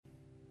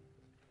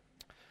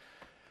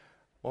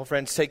Well,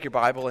 friends, take your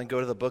Bible and go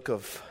to the book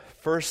of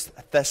 1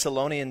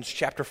 Thessalonians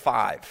chapter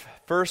 5.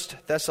 1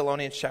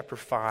 Thessalonians chapter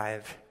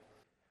 5.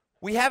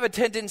 We have a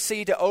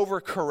tendency to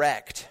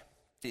overcorrect.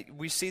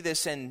 We see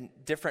this in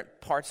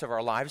different parts of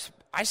our lives.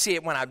 I see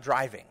it when I'm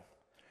driving.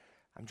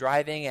 I'm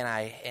driving and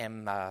I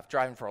am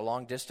driving for a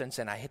long distance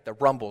and I hit the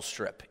rumble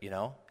strip, you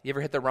know. You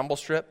ever hit the rumble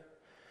strip?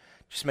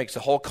 Just makes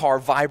the whole car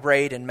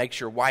vibrate and makes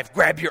your wife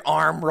grab your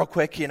arm real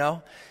quick, you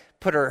know.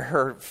 Put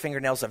her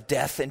fingernails of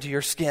death into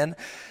your skin.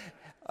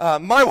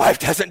 My wife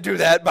doesn't do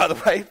that, by the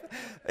way.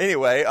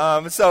 Anyway,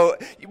 so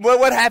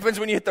what happens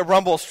when you hit the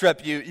rumble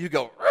strip? You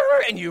go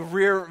and you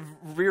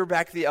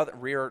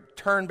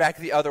turn back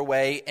the other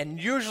way,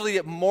 and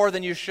usually more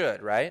than you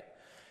should, right?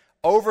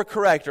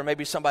 Overcorrect, or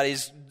maybe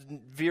somebody's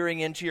veering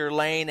into your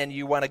lane and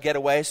you want to get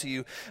away, so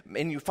you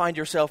find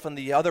yourself in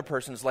the other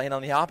person's lane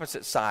on the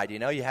opposite side. You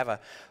know, you have a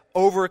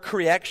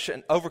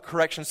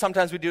overcorrection.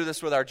 Sometimes we do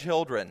this with our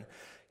children.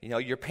 You know,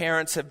 your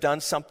parents have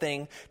done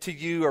something to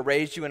you or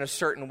raised you in a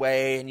certain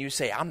way, and you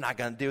say, I'm not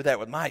going to do that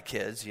with my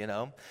kids, you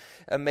know.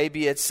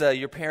 Maybe it's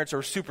your parents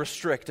are super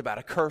strict about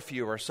a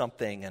curfew or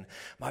something, and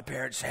my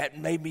parents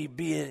had made me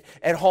be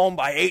at home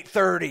by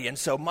 8:30, and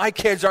so my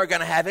kids aren't going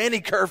to have any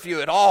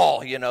curfew at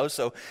all, you know.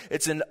 So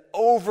it's an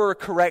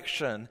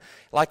overcorrection,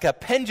 like a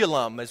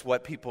pendulum is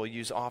what people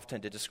use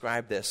often to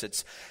describe this.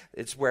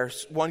 It's where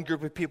one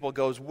group of people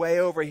goes way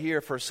over here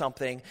for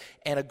something,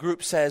 and a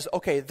group says,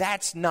 okay,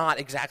 that's not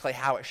exactly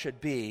how it should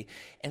be.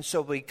 And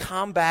so we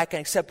come back,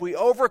 and except we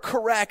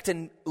overcorrect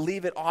and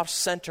leave it off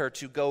center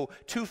to go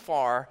too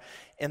far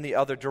in the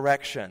other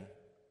direction.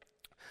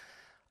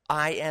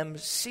 I am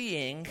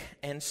seeing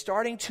and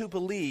starting to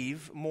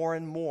believe more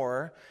and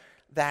more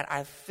that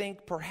I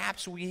think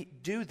perhaps we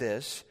do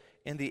this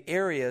in the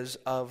areas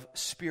of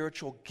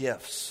spiritual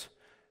gifts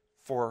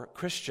for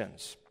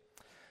Christians.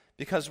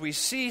 Because we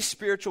see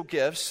spiritual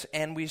gifts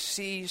and we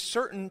see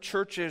certain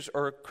churches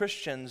or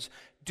Christians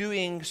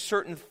doing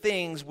certain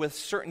things with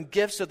certain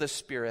gifts of the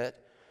Spirit,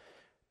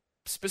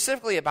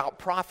 specifically about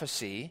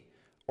prophecy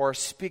or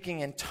speaking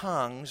in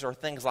tongues or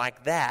things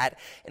like that,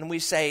 and we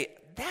say,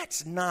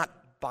 that's not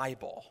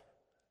Bible.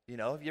 You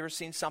know, have you ever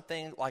seen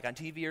something like on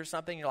TV or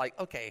something? You're like,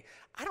 okay,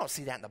 I don't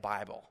see that in the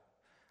Bible.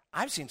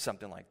 I've seen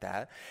something like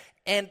that.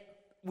 And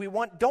we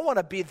don't want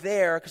to be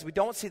there because we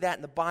don't see that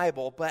in the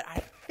Bible, but I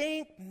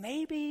think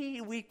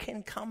maybe we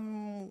can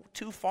come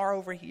too far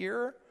over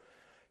here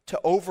to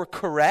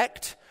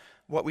overcorrect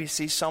what we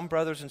see some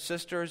brothers and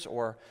sisters,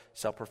 or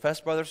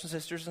self-professed brothers and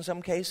sisters in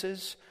some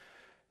cases,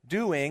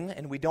 doing,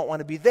 and we don't want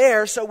to be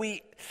there, so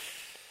we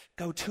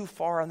go too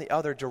far in the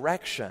other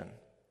direction.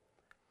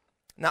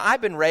 Now,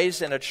 I've been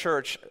raised in a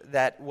church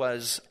that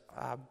was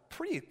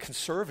pretty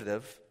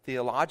conservative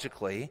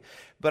theologically,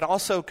 but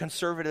also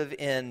conservative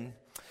in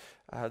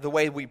the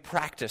way we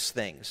practice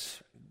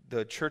things.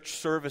 The church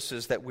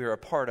services that we're a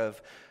part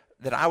of,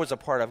 that I was a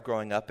part of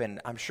growing up,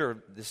 and I'm sure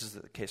this is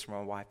the case for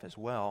my wife as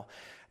well,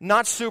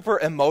 not super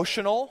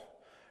emotional,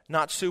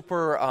 not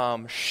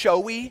super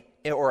showy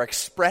or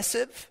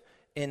expressive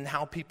in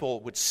how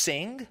people would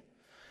sing.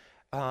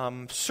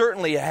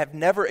 Certainly I have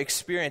never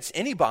experienced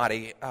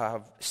anybody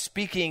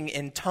speaking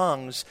in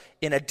tongues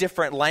in a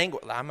different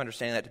language. I'm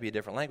understanding that to be a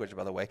different language,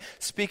 by the way.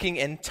 Speaking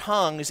in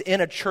tongues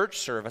in a church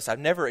service. I've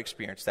never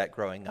experienced that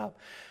growing up.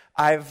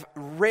 I've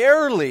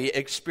rarely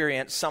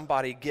experienced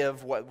somebody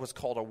give what was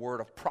called a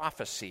word of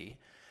prophecy,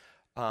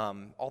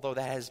 although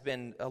that has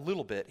been a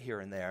little bit here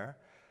and there.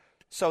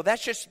 So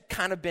that's just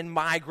kind of been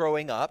my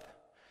growing up,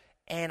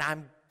 and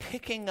I'm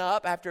picking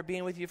up, after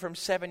being with you for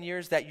 7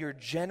 years, that you're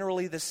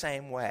generally the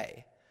same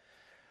way.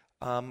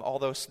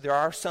 Although there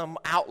are some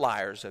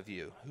outliers of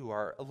you who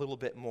are a little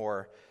bit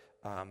more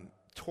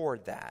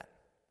toward that.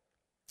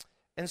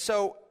 And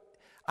so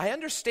I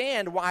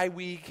understand why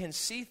we can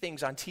see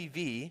things on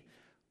TV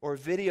or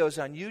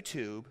videos on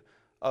YouTube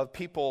of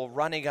people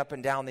running up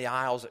and down the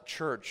aisles at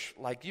church.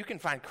 Like, you can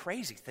find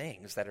crazy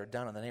things that are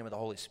done in the name of the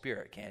Holy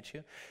Spirit, can't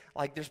you?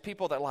 Like, there's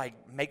people that, like,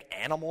 make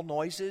animal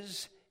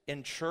noises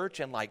in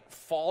church and, like,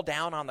 fall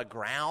down on the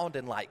ground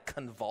and, like,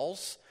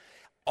 convulse,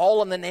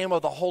 all in the name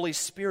of the Holy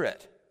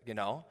Spirit, you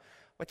know?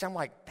 Which I'm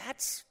like,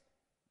 that's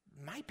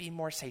might be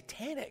more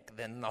satanic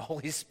than the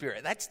Holy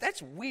Spirit.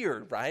 That's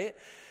weird, right?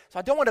 So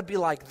I don't want to be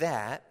like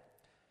that.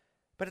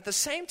 But at the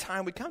same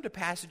time, we come to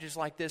passages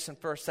like this in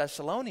 1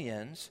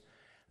 Thessalonians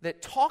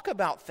that talk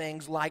about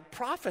things like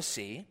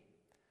prophecy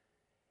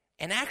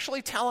and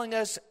actually telling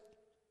us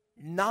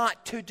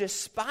not to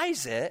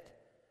despise it.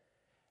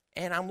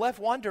 And I'm left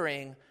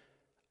wondering,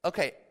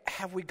 okay,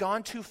 have we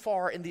gone too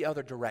far in the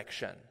other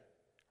direction?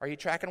 Are you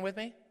tracking with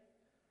me?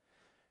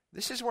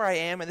 This is where I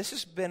am, and this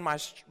has been my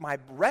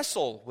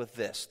wrestle with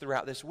this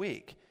throughout this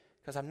week,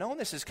 because I've known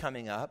this is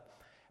coming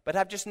up, but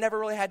I've just never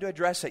really had to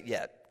address it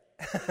yet.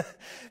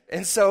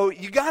 And so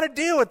you got to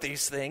deal with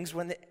these things.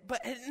 And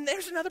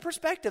there's another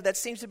perspective that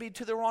seems to be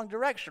to the wrong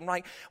direction.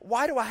 Like,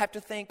 why do I have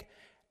to think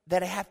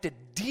that I have to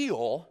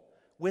deal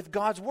with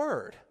God's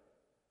word?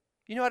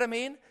 You know what I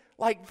mean?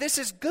 Like, this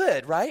is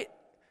good, right?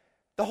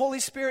 The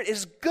Holy Spirit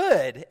is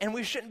good, and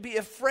we shouldn't be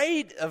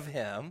afraid of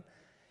him.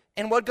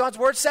 and what God's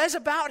Word says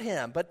about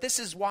him. But this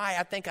is why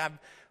I think I'm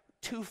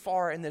too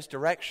far in this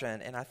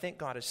direction, and I think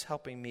God is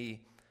helping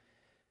me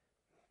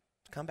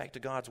come back to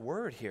God's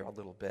Word here a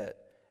little bit.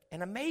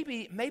 And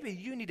maybe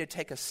you need to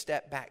take a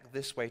step back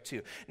this way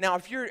too. Now,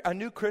 if you're a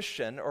new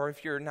Christian or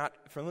if you're not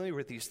familiar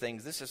with these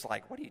things, this is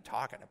like, what are you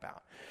talking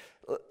about?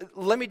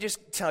 Let me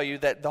just tell you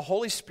that the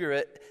Holy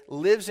Spirit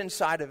lives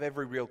inside of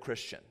every real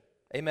Christian.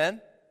 Amen?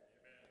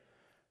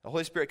 The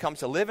Holy Spirit comes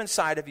to live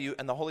inside of you,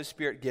 and the Holy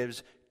Spirit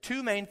gives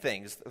two main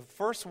things. The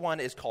first one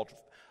is called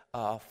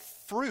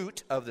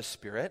fruit of the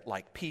Spirit,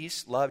 like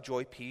peace, love,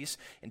 joy, peace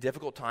in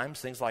difficult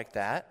times, things like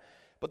that.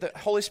 But the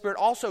Holy Spirit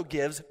also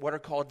gives what are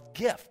called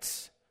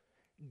gifts.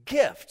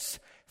 Gifts,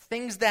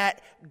 things that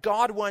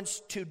God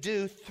wants to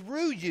do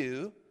through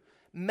you,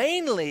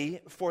 mainly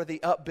for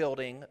the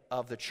upbuilding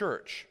of the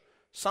church.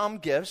 Some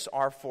gifts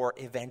are for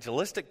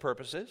evangelistic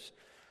purposes.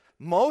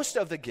 Most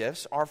of the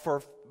gifts are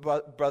for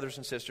brothers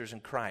and sisters in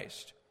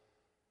Christ.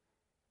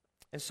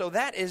 And so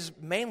that is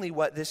mainly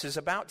what this is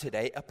about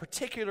today, a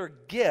particular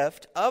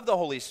gift of the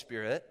Holy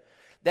Spirit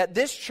that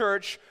this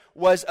church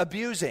was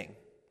abusing,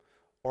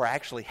 or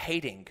actually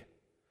hating.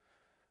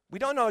 We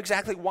don't know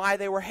exactly why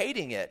they were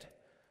hating it.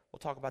 We'll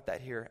talk about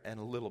that here in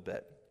a little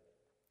bit.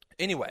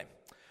 Anyway,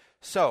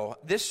 so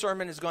this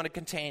sermon is going to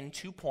contain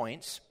 2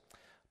 points,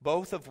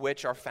 both of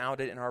which are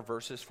founded in our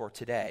verses for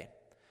today.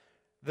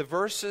 The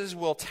verses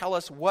will tell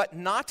us what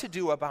not to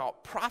do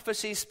about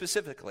prophecy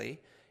specifically,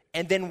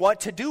 and then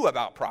what to do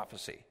about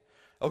prophecy.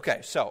 Okay,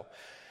 so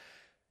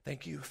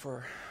thank you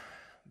for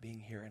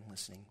being here and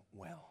listening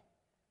well.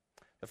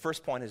 The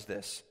first point is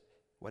this.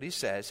 What he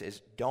says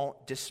is, don't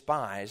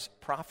despise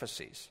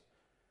prophecies.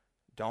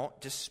 Don't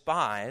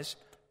despise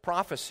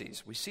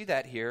prophecies. We see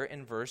that here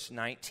in verse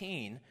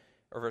 19,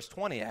 or verse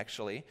 20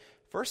 actually.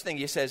 First thing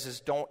he says is,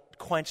 don't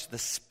quench the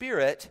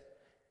Spirit.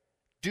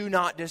 Do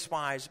not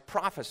despise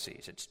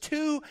prophecies. It's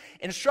two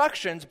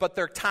instructions, but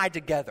they're tied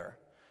together.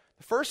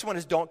 The first one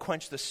is don't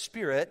quench the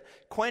Spirit.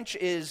 Quench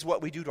is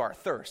what we do to our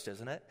thirst,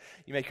 isn't it?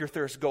 You make your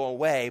thirst go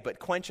away, but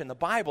quench in the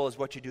Bible is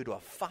what you do to a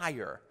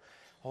fire.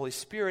 Holy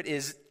Spirit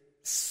is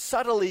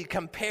subtly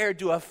compared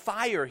to a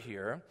fire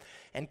here,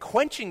 and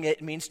quenching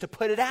it means to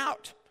put it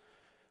out.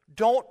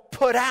 Don't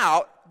put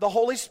out the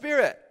Holy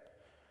Spirit.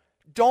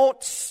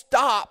 Don't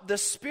stop the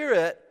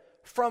Spirit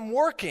from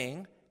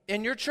working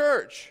in your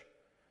church.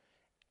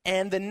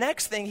 And the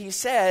next thing he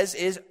says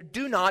is,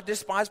 do not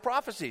despise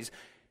prophecies.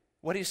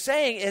 What he's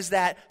saying is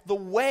that the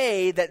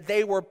way that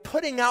they were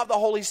putting out the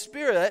Holy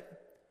Spirit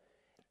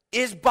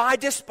is by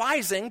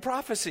despising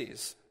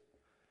prophecies.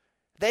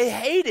 They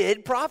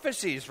hated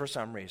prophecies for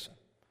some reason.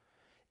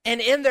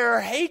 And in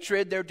their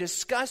hatred, their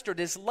disgust or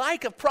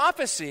dislike of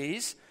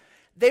prophecies,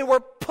 they were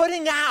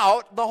putting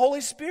out the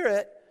Holy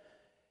Spirit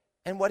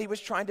and what he was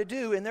trying to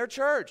do in their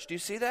church. Do you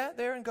see that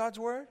there in God's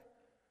Word?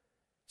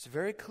 It's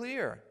very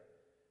clear.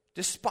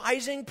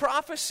 Despising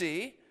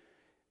prophecy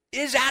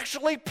is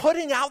actually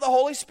putting out the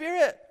Holy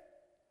Spirit.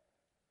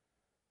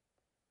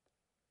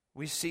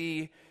 We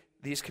see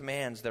these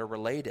commands that are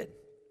related.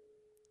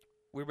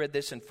 We read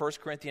this in 1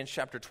 Corinthians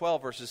chapter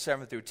 12, verses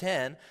 7 through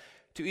 10.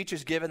 To each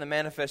is given the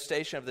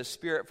manifestation of the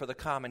Spirit for the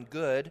common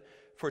good.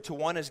 For to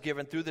one is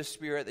given through the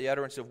Spirit the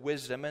utterance of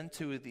wisdom, and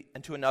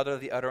to another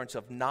the utterance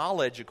of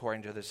knowledge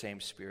according to the same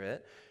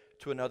Spirit.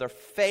 To another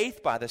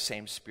faith by the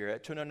same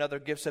Spirit. To another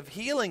gifts of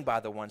healing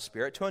by the one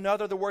Spirit. To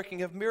another the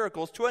working of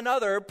miracles. To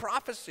another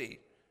prophecy.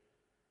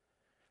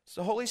 It's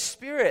the Holy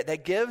Spirit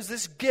that gives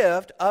this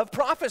gift of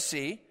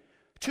prophecy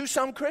to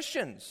some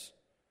Christians.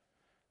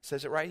 It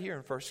says it right here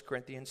in 1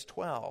 Corinthians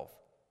 12.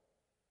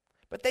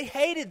 But they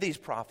hated these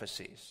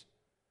prophecies.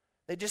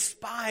 They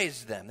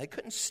despised them. They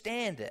couldn't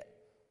stand it.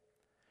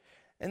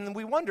 And then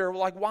we wonder,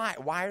 like, why?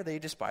 Why are they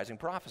despising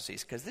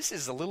prophecies? Because this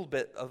is a little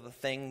bit of the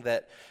thing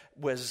that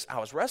I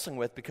was wrestling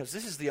with, because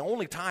this is the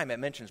only time it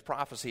mentions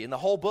prophecy in the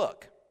whole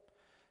book.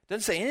 It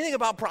doesn't say anything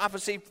about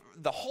prophecy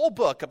the whole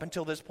book up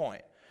until this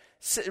point.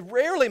 It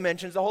rarely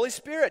mentions the Holy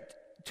Spirit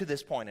to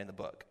this point in the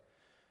book.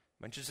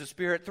 It mentions the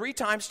Spirit 3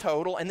 times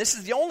total, and this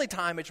is the only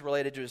time it's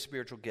related to a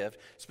spiritual gift,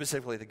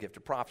 specifically the gift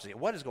of prophecy.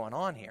 What is going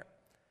on here?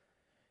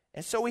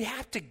 And so we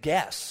have to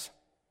guess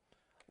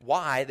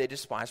why they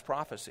despise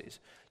prophecies.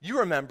 You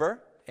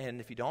remember,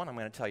 and if you don't, I'm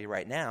going to tell you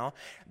right now,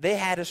 they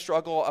had a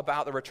struggle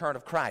about the return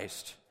of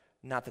Christ.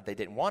 Not that they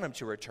didn't want him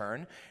to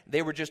return.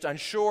 They were just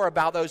unsure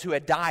about those who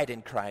had died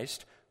in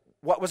Christ,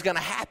 what was going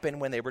to happen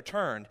when they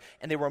returned.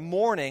 And they were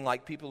mourning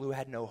like people who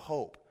had no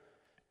hope.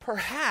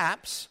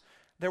 Perhaps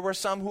there were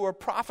some who were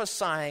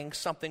prophesying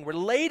something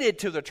related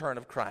to the return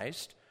of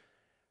Christ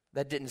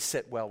that didn't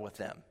sit well with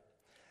them.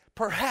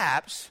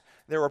 Perhaps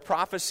there were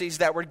prophecies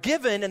that were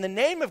given in the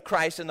name of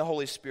Christ and the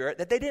Holy Spirit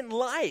that they didn't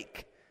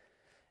like.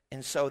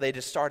 And so they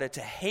just started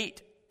to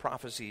hate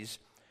prophecies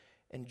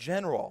in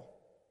general.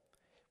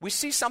 We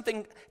see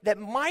something that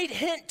might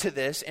hint to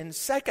this in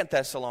 2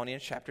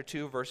 Thessalonians chapter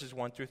 2, verses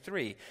 1 through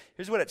 3.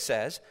 Here's what it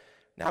says.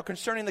 Now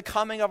concerning the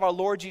coming of our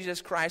Lord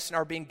Jesus Christ and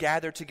our being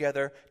gathered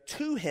together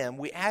to him,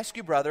 we ask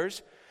you,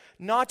 brothers,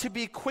 not to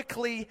be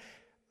quickly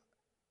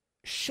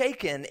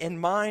shaken in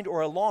mind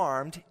or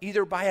alarmed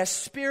either by a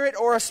spirit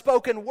or a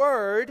spoken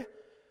word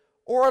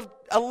or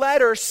a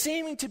letter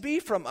seeming to be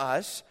from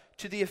us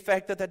to the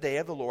effect that the day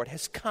of the Lord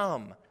has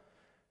come.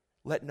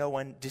 Let no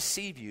one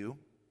deceive you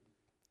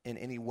in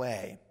any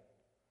way.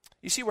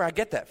 You see where I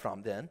get that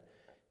from then?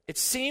 It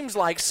seems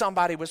like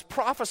somebody was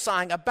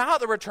prophesying about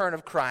the return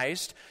of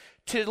Christ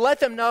to let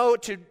them know,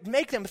 to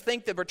make them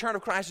think the return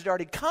of Christ had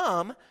already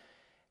come,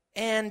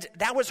 and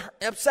that was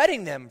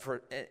upsetting them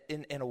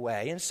in a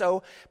way. And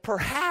so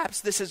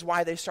perhaps this is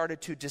why they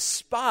started to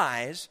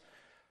despise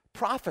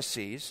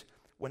prophecies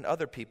when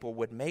other people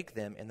would make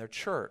them in their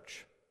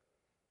church.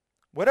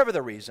 Whatever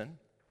the reason,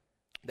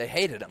 they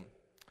hated them.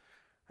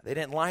 They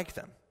didn't like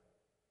them.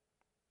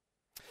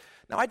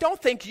 Now, I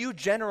don't think you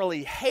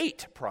generally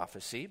hate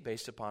prophecy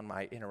based upon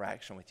my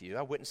interaction with you.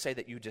 I wouldn't say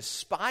that you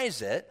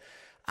despise it.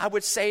 I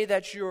would say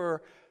that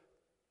you're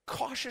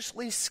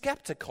cautiously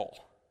skeptical.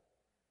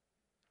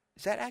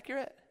 Is that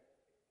accurate?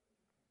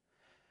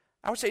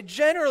 I would say,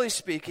 generally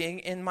speaking,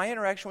 in my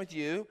interaction with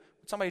you,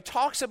 when somebody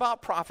talks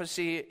about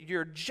prophecy,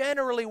 you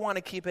generally want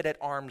to keep it at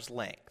arm's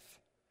length.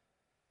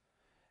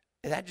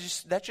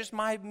 That's just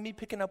me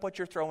picking up what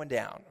you're throwing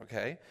down,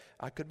 okay?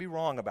 I could be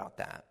wrong about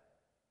that.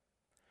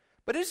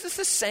 But is this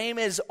the same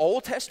as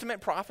Old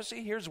Testament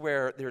prophecy? Here's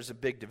where there's a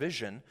big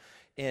division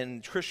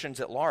in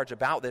Christians at large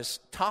about this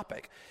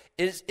topic.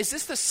 Is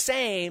this the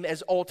same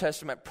as Old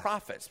Testament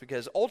prophets?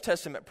 Because Old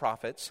Testament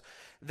prophets,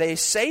 they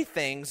say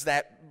things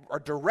that are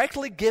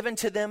directly given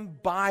to them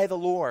by the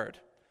Lord.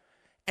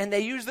 And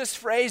they use this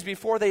phrase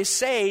before they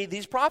say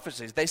these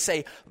prophecies. They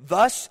say,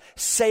 "Thus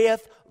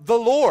saith the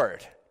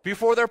Lord,"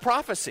 before their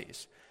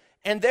prophecies.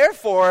 And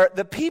therefore,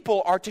 the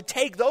people are to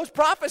take those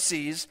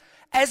prophecies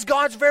as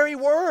God's very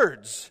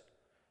words.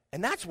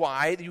 And that's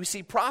why you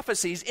see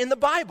prophecies in the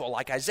Bible,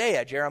 like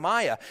Isaiah,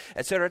 Jeremiah,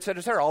 etc., etc.,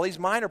 etc., all these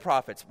minor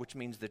prophets, which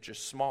means they're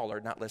just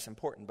smaller, not less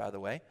important, by the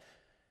way.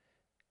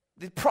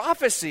 The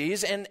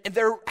prophecies, and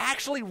they're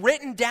actually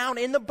written down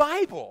in the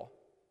Bible,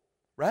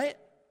 right?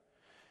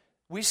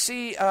 We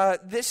see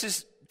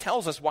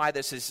tells us why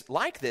this is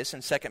like this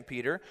in 2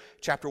 Peter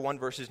chapter 1,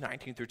 verses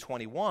 19 through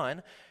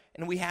 21.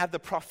 And we have the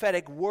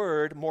prophetic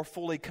word more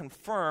fully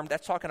confirmed.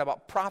 That's talking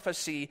about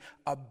prophecy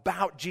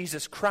about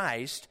Jesus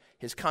Christ,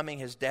 his coming,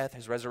 his death,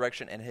 his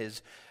resurrection, and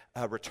his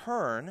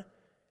return.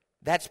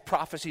 That's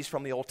prophecies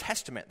from the Old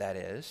Testament, that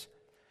is.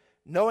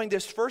 Knowing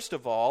this, first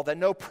of all, that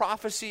no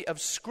prophecy of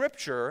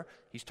Scripture,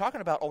 he's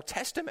talking about Old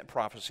Testament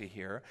prophecy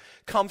here,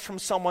 comes from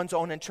someone's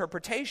own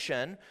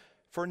interpretation.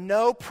 For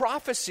no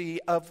prophecy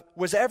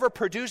was ever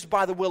produced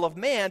by the will of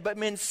man, but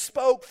men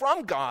spoke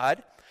from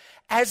God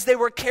as they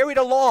were carried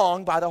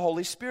along by the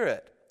Holy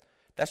Spirit.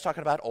 That's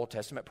talking about Old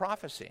Testament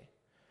prophecy.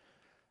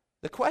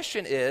 The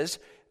question is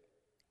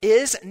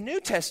New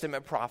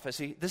Testament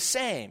prophecy the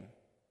same?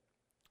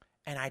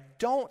 And I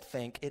don't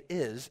think it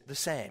is the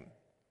same.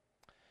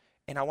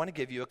 And I want to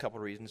give you a couple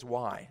of reasons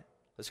why.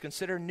 Let's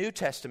consider New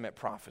Testament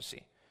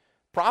prophecy.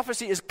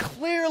 Prophecy is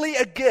clearly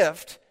a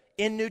gift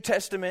in the New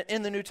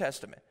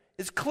Testament.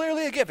 It's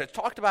clearly a gift. It's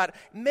talked about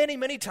many,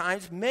 many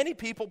times. Many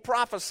people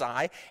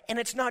prophesy, and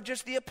it's not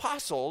just the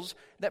apostles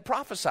that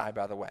prophesy,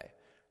 by the way.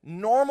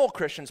 Normal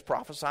Christians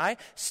prophesy.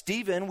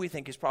 Stephen, we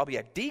think, is probably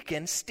a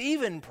deacon.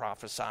 Stephen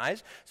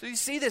prophesies. So you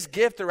see this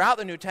gift throughout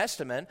the New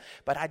Testament,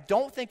 but I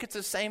don't think it's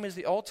the same as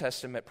the Old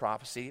Testament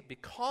prophecy,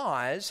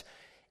 because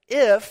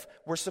if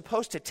we're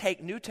supposed to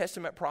take New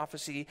Testament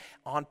prophecy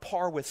on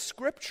par with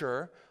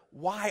Scripture,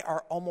 why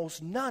are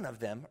almost none of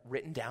them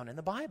written down in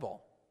the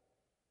Bible?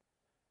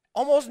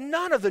 Almost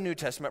none of the New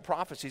Testament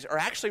prophecies are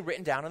actually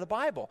written down in the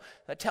Bible.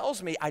 That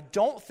tells me I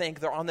don't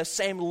think they're on the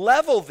same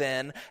level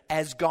then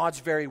as God's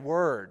very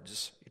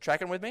words. You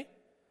tracking with me?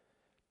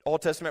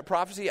 Old Testament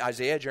prophecy,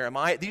 Isaiah,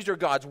 Jeremiah, these are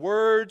God's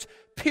words,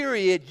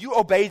 period. You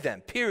obey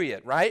them,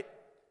 period, right?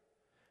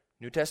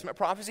 New Testament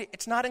prophecy,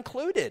 it's not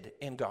included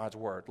in God's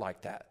word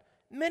like that.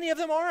 Many of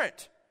them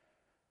aren't.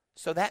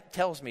 So that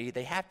tells me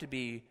they have to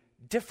be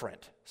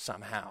different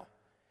somehow.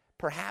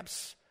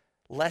 Perhaps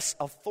less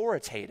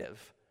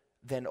authoritative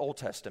than Old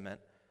Testament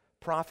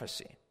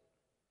prophecy.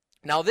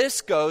 Now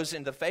this goes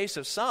in the face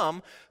of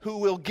some who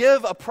will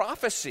give a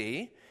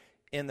prophecy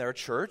in their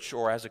church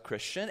or as a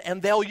Christian,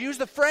 and they'll use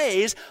the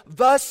phrase,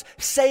 "Thus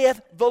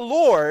saith the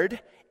Lord,"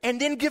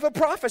 and then give a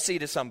prophecy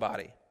to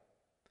somebody.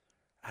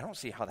 I don't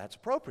see how that's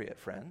appropriate,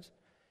 friends,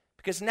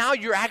 because now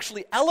you're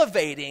actually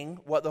elevating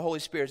what the Holy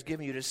Spirit is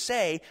giving you to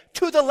say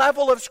to the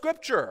level of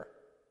Scripture.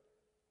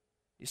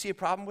 You see a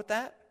problem with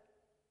that?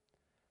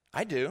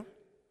 I do.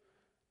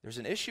 There's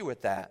an issue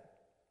with that.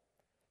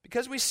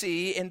 Because we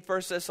see in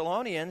 1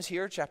 Thessalonians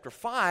here, chapter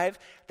 5,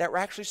 that we're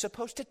actually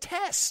supposed to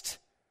test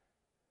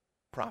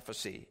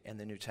prophecy in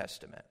the New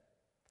Testament.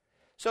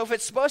 So if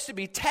it's supposed to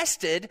be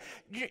tested,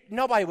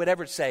 nobody would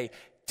ever say,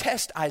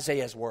 test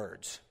Isaiah's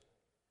words,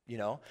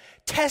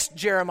 test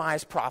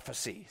Jeremiah's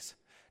prophecies.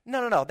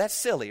 No, that's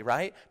silly,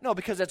 right? No,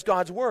 because that's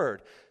God's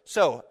word.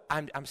 So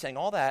I'm saying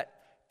all that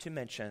to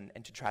mention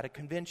and to try to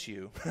convince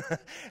you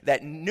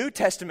that New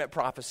Testament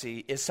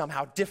prophecy is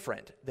somehow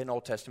different than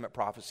Old Testament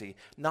prophecy,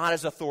 not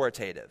as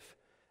authoritative.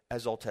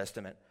 as Old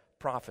Testament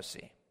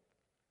prophecy.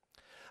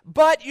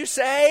 But you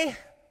say,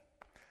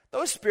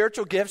 those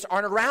spiritual gifts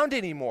aren't around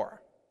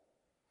anymore.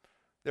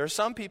 There are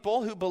some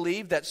people who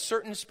believe that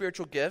certain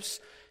spiritual gifts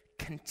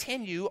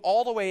continue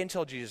all the way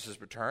until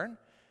Jesus' return,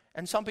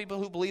 and some people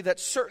who believe that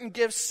certain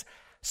gifts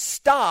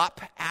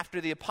stop after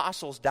the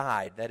apostles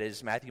died. That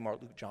is Matthew,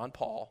 Mark, Luke, John,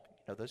 Paul.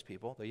 You know those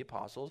people, the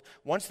apostles.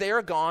 Once they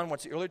are gone,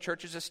 once the early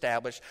church is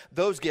established,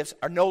 those gifts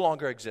are no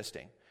longer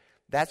existing.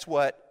 That's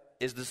what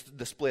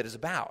the split is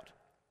about.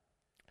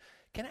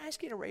 Can I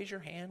ask you to raise your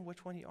hand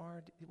which one you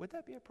are? Would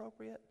that be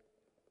appropriate?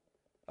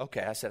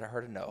 Okay, I said I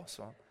heard a no,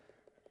 so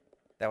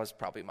that was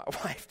probably my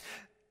wife.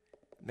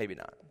 Maybe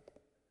not.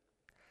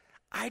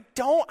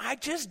 I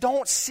just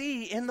don't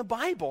see in the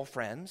Bible,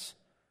 friends,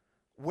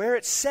 where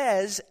it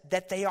says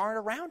that they aren't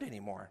around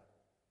anymore.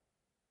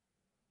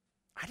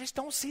 I just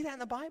don't see that in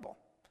the Bible.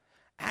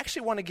 I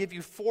actually want to give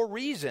you 4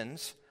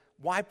 reasons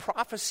why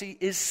prophecy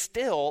is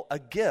still a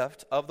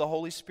gift of the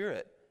Holy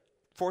Spirit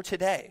for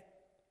today.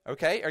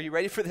 Okay, are you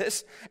ready for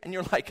this? And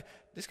you're like,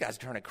 this guy's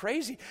turning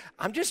crazy.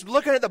 I'm just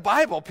looking at the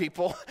Bible,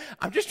 people.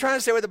 I'm just trying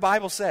to say what the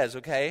Bible says,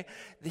 okay?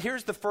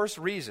 Here's the first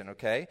reason,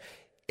 okay?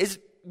 Is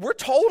we're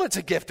told it's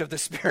a gift of the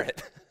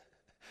Spirit.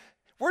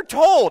 We're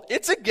told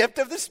it's a gift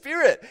of the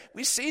Spirit.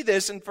 We see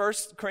this in 1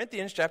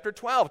 Corinthians chapter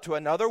 12. To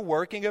another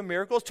working of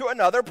miracles, to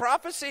another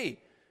prophecy.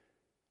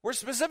 We're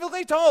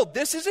specifically told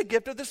this is a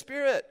gift of the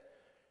Spirit.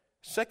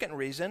 Second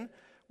reason,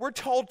 we're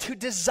told to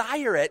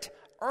desire it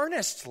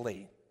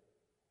earnestly.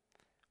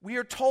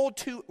 We're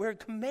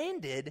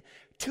commanded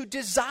to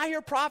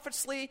desire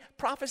prophecy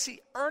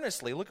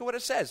earnestly. Look at what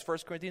it says, 1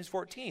 Corinthians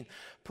 14.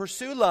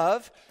 Pursue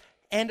love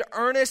and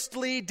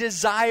earnestly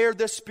desire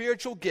the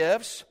spiritual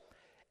gifts,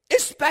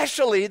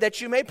 especially that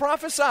you may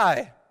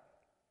prophesy.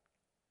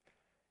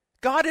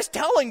 God is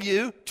telling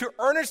you to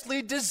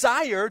earnestly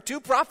desire to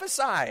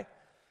prophesy.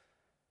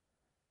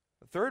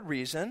 The third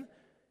reason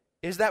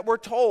is that we're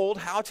told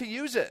how to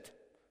use it.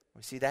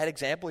 We see that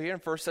example here in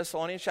 1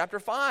 Thessalonians chapter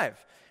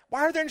 5.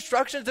 Why are there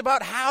instructions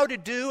about how to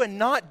do and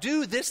not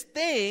do this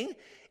thing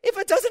if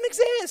it doesn't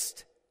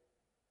exist?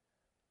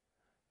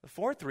 The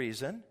fourth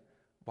reason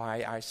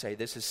why I say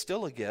this is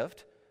still a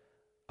gift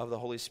of the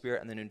Holy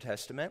Spirit in the New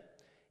Testament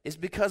is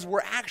because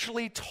we're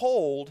actually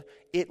told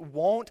it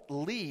won't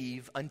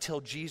leave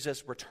until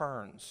Jesus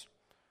returns.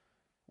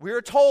 We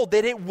are told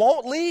that it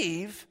won't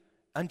leave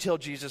until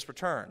Jesus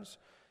returns.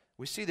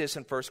 We see this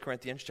in 1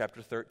 Corinthians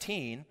chapter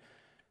 13,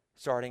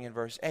 starting in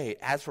verse 8.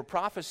 As for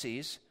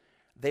prophecies,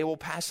 they will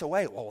pass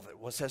away. Well,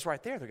 it says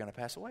right there they're going to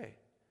pass away.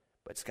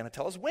 But it's going to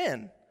tell us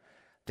when.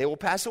 They will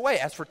pass away.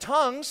 As for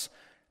tongues,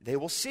 they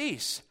will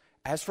cease.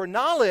 As for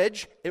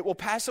knowledge, it will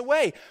pass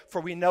away. For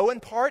we know in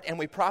part and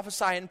we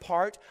prophesy in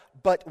part,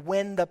 but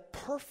when the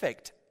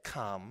perfect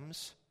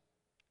comes,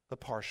 the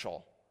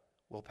partial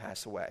will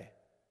pass away.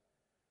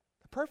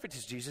 The perfect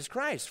is Jesus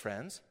Christ,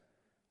 friends.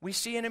 We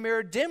see in a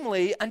mirror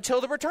dimly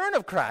until the return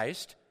of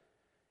Christ,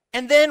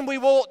 and then we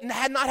will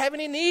not have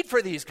any need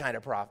for these kind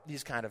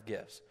of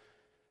gifts.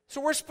 So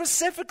we're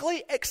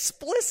specifically,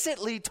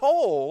 explicitly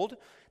told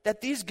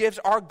that these gifts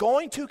are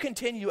going to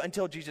continue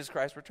until Jesus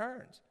Christ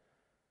returns.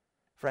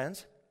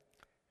 Friends,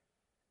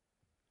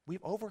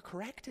 we've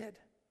overcorrected.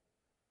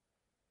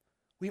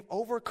 We've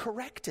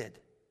overcorrected.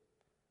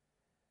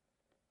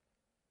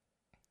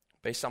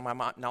 Based on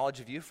my knowledge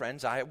of you,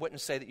 friends, I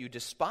wouldn't say that you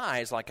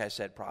despise, like I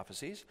said,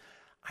 prophecies.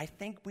 I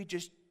think we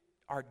just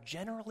are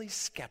generally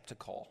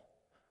skeptical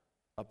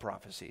of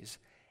prophecies.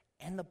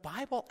 And the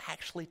Bible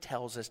actually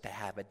tells us to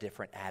have a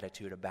different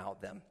attitude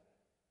about them.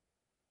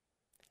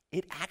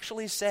 It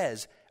actually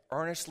says,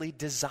 earnestly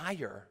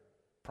desire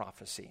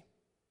prophecy.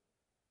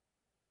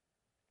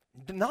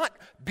 Do not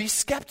be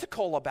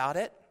skeptical about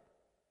it.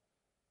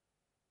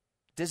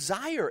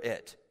 Desire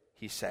it,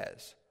 he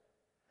says.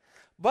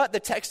 But the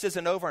text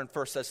isn't over in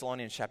 1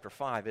 Thessalonians chapter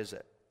 5, is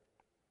it?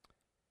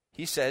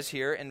 He says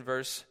here in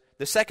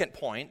the second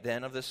point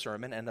then of this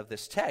sermon and of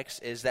this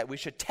text is that we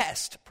should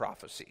test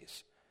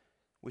prophecies.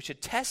 We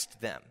should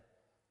test them.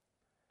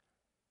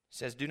 He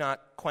says, do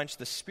not quench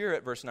the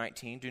spirit, verse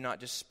 19. Do not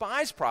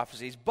despise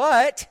prophecies,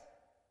 but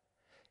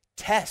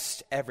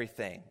test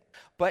everything.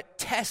 But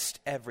test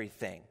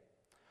everything.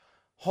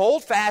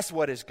 Hold fast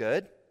what is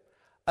good.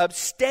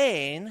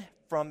 Abstain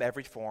from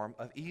every form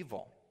of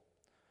evil.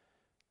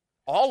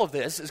 All of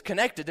this is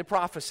connected to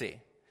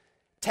prophecy.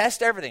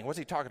 Test everything. What's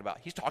he talking about?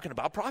 He's talking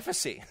about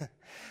prophecy.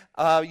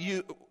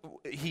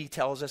 He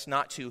tells us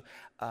not to,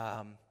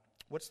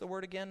 what's the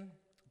word again?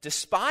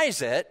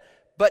 Despise it,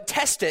 but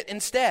test it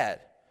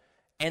instead.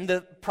 And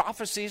the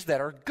prophecies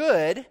that are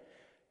good,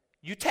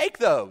 you take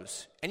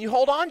those and you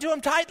hold on to them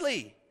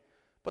tightly.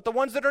 But the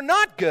ones that are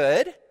not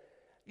good,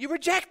 you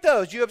reject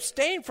those. You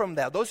abstain from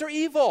them. Those are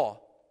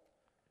evil.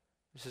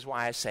 This is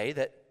why I say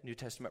that New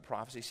Testament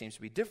prophecy seems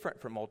to be different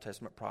from Old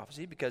Testament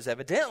prophecy, because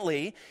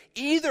evidently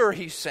either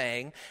he's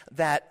saying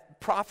that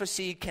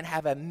prophecy can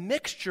have a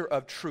mixture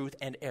of truth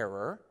and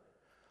error,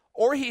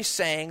 or he's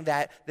saying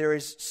that there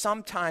is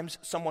sometimes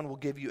someone will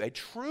give you a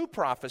true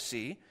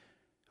prophecy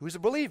who's a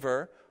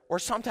believer, or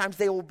sometimes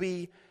they will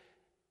be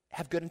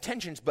have good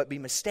intentions but be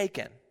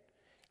mistaken.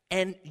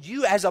 And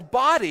you as a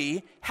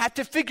body have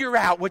to figure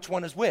out which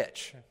one is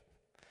which.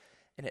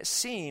 And it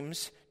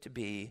seems to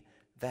be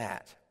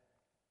that.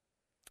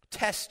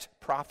 Test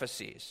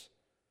prophecies.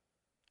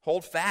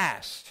 Hold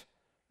fast.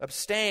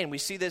 Abstain. We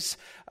see this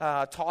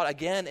taught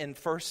again in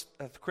 1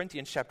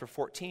 Corinthians chapter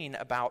 14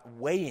 about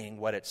weighing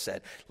what it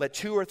said. Let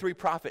 2 or 3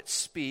 prophets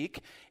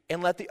speak,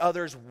 and let the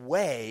others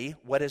weigh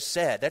what is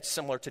said. That's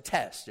similar to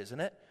test, isn't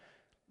it?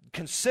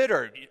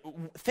 Consider,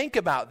 think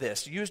about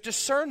this. Use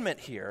discernment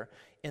here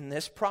in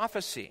this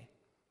prophecy.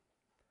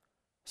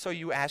 So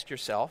you ask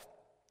yourself,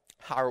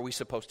 how are we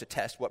supposed to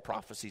test what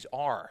prophecies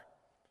are?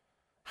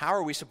 How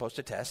are we supposed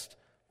to test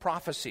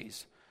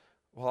prophecies?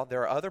 Well,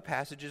 there are other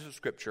passages of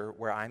Scripture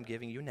where I'm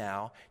giving you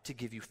now to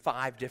give you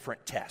 5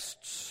 different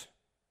tests.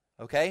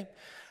 Okay?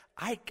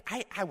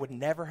 I would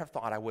never have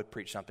thought I would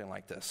preach something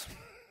like this.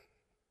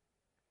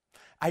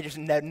 I just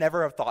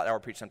never have thought I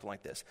would preach something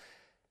like this.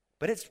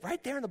 But it's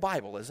right there in the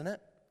Bible, isn't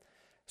it?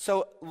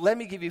 So let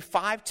me give you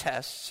 5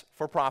 tests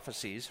for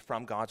prophecies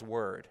from God's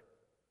Word.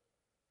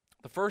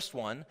 The first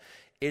one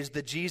is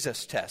the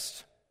Jesus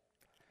test.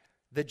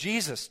 The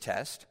Jesus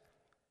test.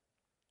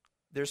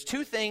 There's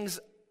 2 things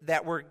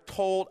that we're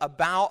told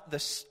about the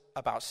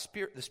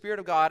Spirit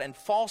of God and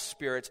false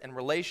spirits in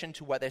relation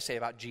to what they say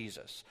about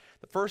Jesus.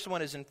 The first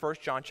one is in 1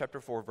 John chapter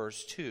 4,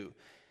 verse 2.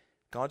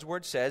 God's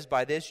Word says,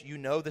 by this you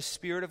know the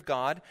Spirit of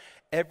God.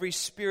 Every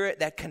spirit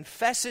that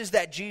confesses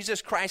that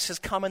Jesus Christ has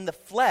come in the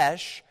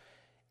flesh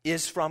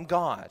is from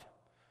God.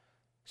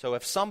 So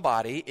if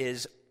somebody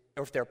is,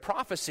 or if their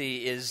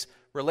prophecy is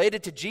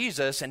related to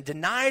Jesus and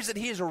denies that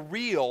he is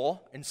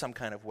real in some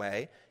kind of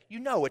way, you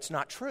know it's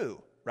not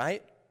true,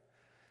 right?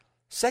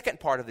 Second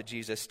part of the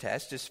Jesus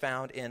test is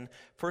found in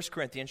 1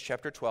 Corinthians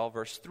chapter 12,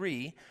 verse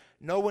 3.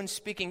 No one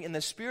speaking in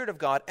the Spirit of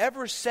God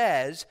ever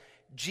says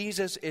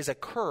Jesus is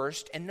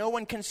accursed, and no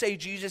one can say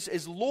Jesus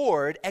is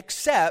Lord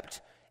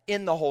except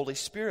in the Holy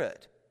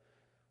Spirit.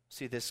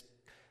 See, this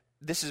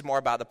is more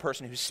about the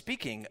person who's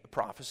speaking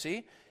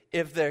prophecy.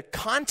 If the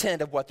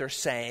content of what they're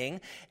saying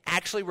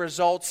actually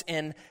results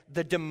in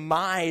the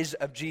demise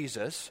of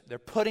Jesus, they're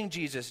putting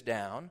Jesus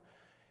down,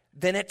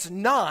 then it's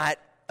not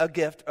a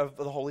gift of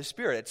the Holy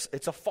Spirit.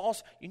 It's a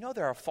false, you know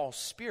there are false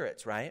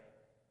spirits, right?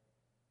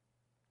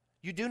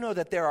 You do know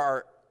that there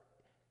are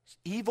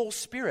evil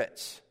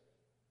spirits.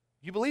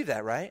 You believe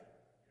that, right?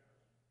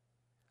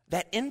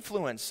 That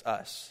influence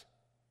us,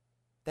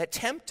 that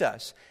tempt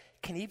us,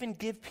 can even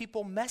give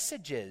people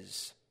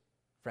messages,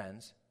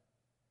 friends.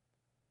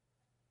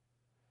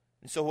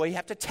 And so we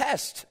have to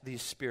test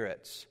these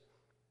spirits.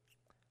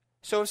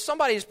 So if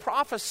somebody is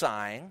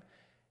prophesying,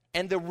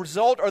 and the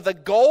result or the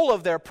goal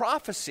of their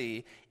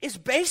prophecy is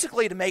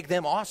basically to make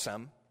them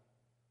awesome,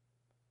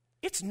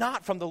 it's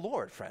not from the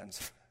Lord,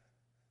 friends.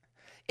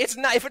 It's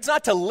not. If it's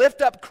not to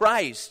lift up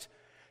Christ,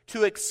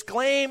 to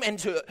exclaim and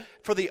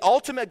for the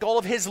ultimate goal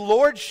of his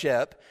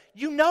lordship,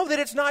 you know that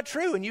it's not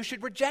true and you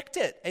should reject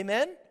it.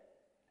 Amen?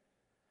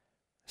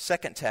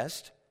 Second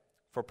test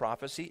for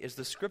prophecy is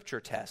the Scripture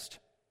test.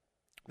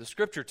 The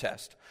Scripture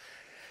test.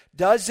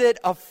 Does it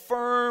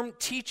affirm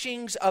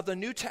teachings of the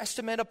New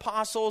Testament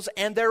apostles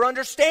and their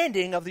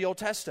understanding of the Old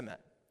Testament?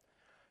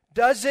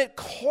 Does it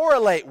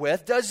correlate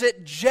with, does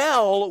it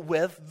gel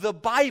with the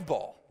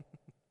Bible?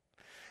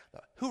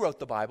 Who wrote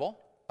the Bible?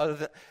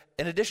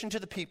 In addition to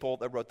the people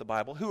that wrote the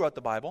Bible, who wrote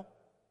the Bible?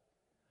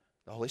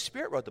 The Holy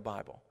Spirit wrote the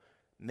Bible.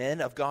 Men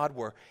of God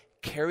were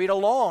carried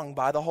along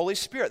by the Holy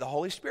Spirit. The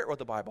Holy Spirit wrote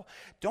the Bible.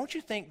 Don't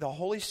you think the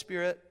Holy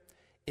Spirit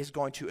is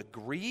going to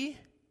agree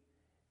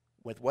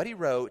with what he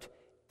wrote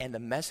and the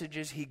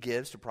messages he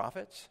gives to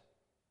prophets?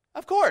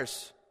 Of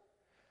course.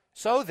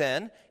 So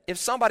then, if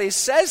somebody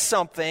says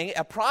something,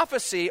 a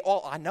prophecy,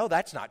 oh, I know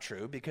that's not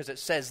true because it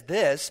says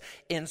this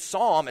in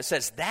Psalm, it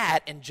says that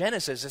in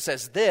Genesis, it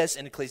says this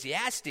in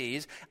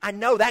Ecclesiastes, I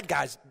know that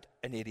guy's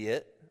an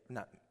idiot.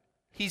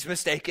 He's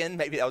mistaken.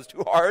 Maybe that was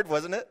too hard,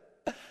 wasn't it?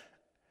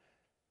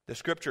 The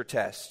Scripture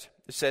test.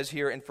 It says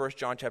here in 1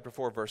 John chapter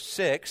 4, verse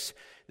 6,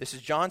 this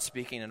is John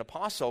speaking, an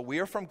apostle. We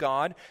are from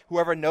God.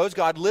 Whoever knows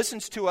God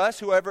listens to us.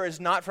 Whoever is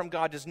not from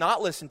God does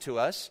not listen to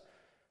us.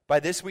 By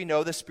this we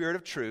know the spirit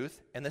of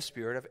truth and the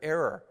spirit of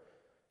error.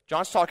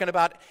 John's talking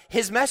about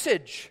his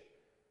message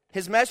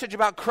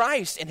about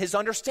Christ and his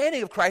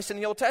understanding of Christ in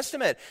the Old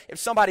Testament. If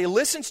somebody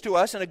listens to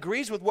us and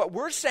agrees with what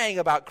we're saying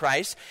about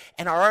Christ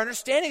and our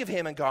understanding of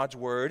him in God's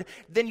word,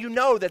 then you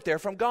know that they're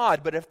from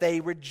God. But if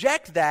they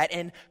reject that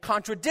and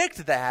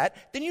contradict that,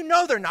 then you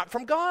know they're not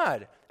from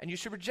God. And you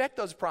should reject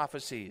those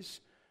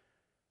prophecies.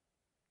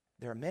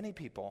 There are many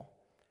people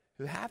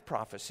who have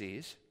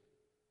prophecies,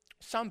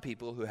 some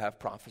people who have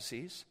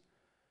prophecies,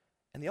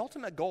 and the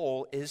ultimate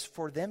goal is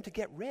for them to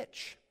get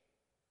rich.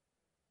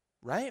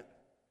 Right?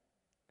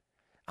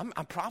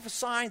 I'm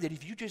prophesying that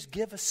if you just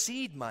give a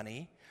seed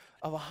money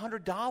of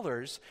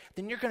 $100,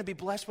 then you're going to be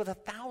blessed with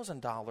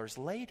 $1,000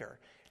 later.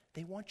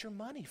 They want your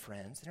money,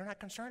 friends. They're not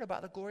concerned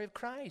about the glory of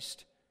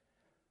Christ.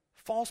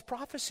 False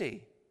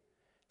prophecy.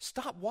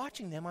 Stop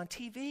watching them on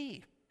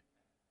TV.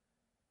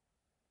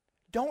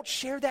 don't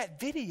share that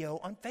video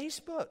on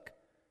Facebook.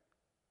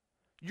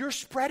 You're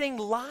spreading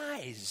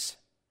lies.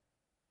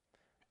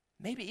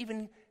 Maybe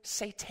even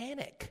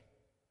satanic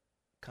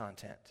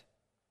content.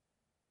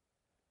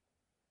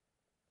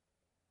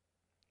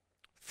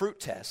 Fruit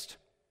test.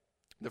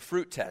 The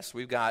fruit test.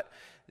 We've got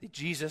the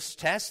Jesus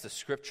test, the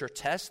Scripture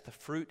test, the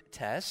fruit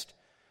test.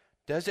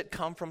 Does it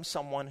come from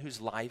someone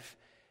whose life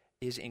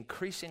is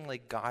increasingly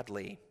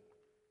godly?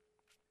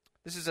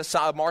 This is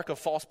a mark of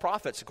false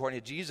prophets, according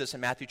to Jesus in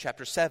Matthew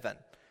chapter 7.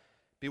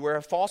 Beware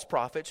of false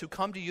prophets who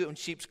come to you in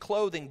sheep's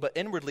clothing, but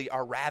inwardly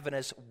are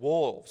ravenous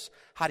wolves.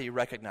 How do you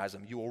recognize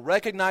them? You will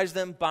recognize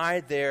them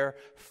by their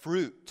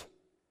fruit,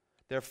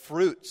 their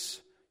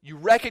fruits. You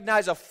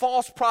recognize a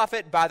false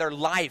prophet by their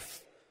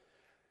life.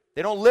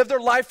 They don't live their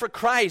life for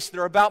Christ.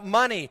 They're about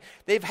money.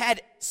 They've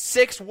had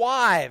 6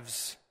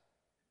 wives.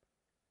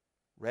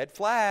 Red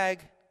flag.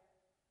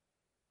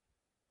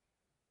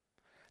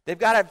 They've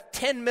got a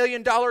 $10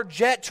 million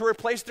jet to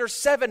replace their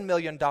 $7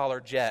 million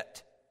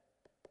jet.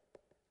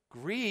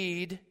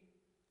 Greed,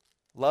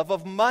 love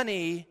of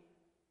money.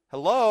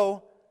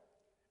 Hello?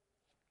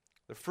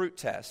 The fruit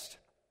test.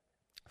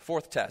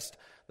 4th test,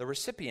 the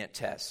recipient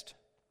test.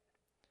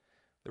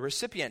 The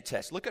recipient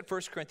test. Look at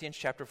 1 Corinthians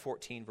chapter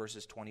 14,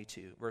 verse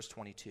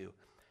 22.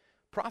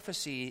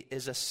 Prophecy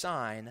is a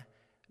sign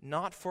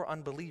not for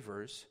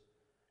unbelievers,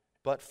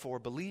 but for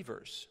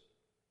believers.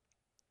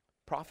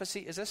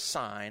 Prophecy is a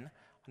sign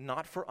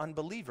not for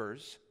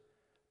unbelievers,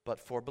 but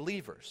for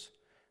believers.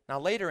 Now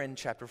later in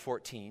chapter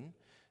 14,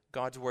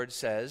 God's word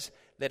says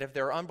that if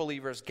there are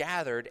unbelievers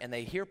gathered and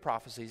they hear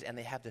prophecies and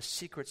they have the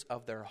secrets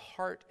of their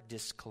heart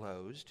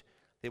disclosed,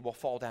 they will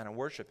fall down and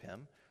worship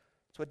him.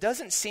 So it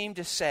doesn't seem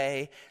to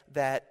say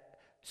that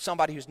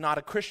somebody who's not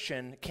a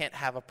Christian can't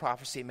have a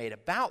prophecy made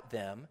about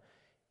them.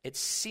 It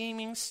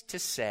seems to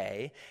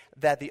say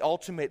that the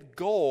ultimate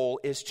goal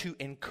is to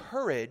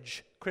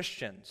encourage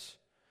Christians.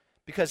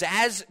 Because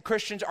as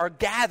Christians are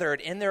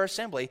gathered in their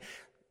assembly,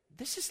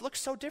 looks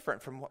so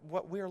different from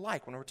what we're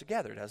like when we're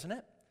together, doesn't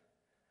it?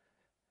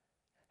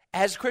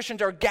 As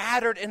Christians are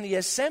gathered in the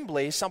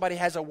assembly, somebody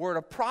has a word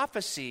of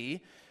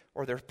prophecy,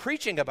 or they're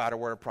preaching about a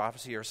word of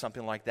prophecy or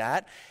something like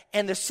that,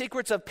 and the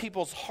secrets of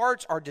people's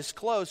hearts are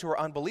disclosed who are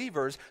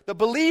unbelievers. The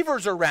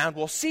believers around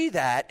will see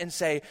that and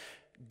say,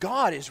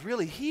 God is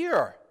really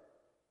here.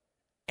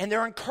 And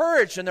they're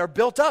encouraged and they're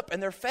built up in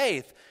their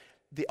faith.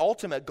 The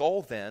ultimate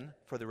goal then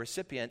for the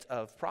recipient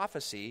of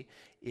prophecy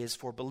is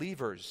for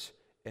believers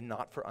and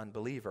not for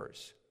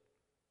unbelievers.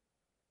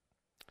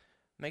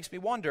 Makes me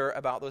wonder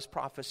about those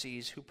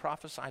prophecies who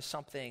prophesy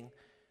something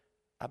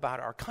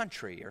about our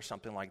country or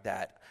something like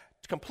that.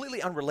 It's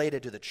completely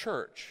unrelated to the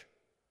church.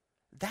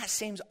 That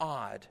seems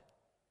odd.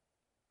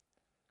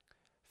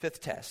 5th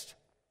test,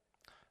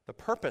 the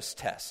purpose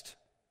test.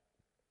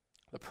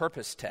 The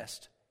purpose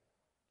test.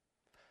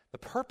 The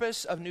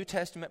purpose of New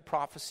Testament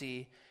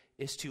prophecy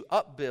is to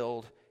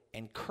upbuild,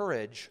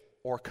 encourage,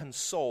 or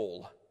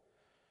console.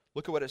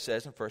 Look at what it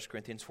says in 1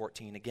 Corinthians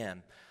 14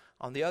 again.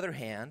 On the other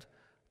hand,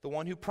 the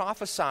one who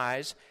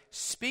prophesies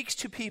speaks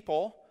to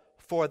people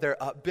for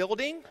their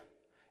upbuilding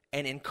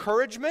and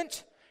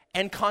encouragement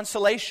and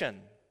consolation.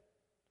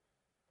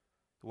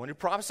 The one who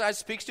prophesies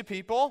speaks to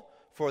people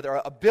for their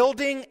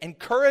upbuilding,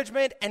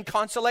 encouragement, and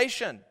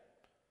consolation.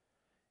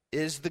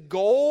 Is the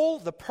goal,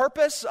 the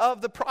purpose of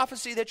the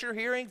prophecy that you're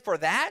hearing for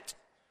that?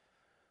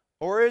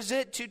 Or is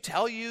it to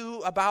tell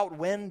you about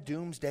when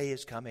doomsday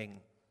is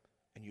coming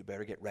and you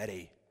better get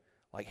ready,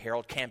 like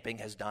Harold Camping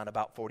has done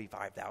about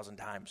 45,000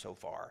 times so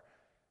far?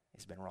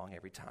 He's been wrong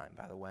every time,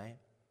 by the way.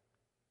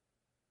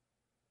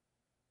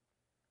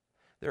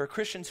 There are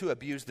Christians who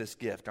abuse this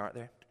gift, aren't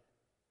there?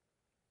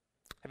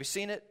 Have you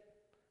seen it?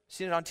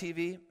 Seen it on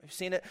TV? Have you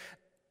seen it?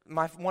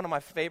 One of my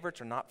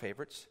favorites, or not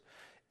favorites,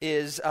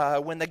 is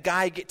when the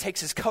guy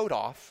takes his coat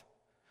off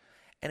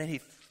and then he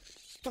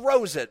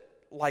throws it,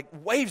 like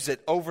waves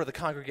it over the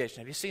congregation.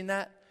 Have you seen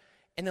that?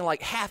 And then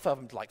like half of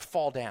them like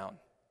fall down.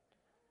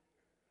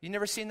 You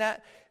never seen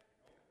that?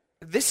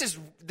 This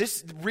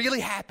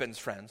really happens,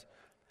 friends.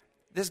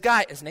 This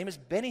guy, his name is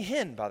Benny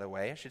Hinn, by the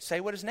way. I should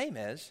say what his name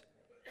is,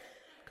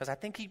 because I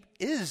think he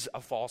is a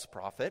false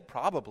prophet,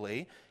 probably.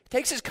 He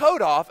takes his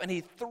coat off and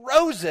he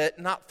throws it,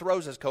 not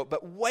throws his coat,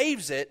 but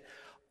waves it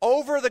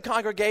over the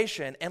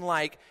congregation, and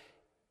like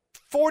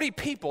 40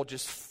 people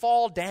just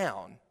fall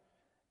down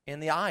in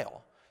the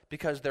aisle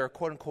because they're,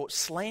 quote unquote,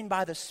 slain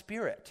by the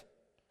Spirit.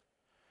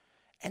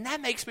 And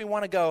that makes me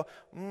want to go,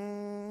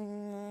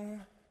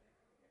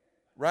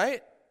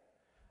 right?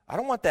 I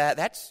don't want that.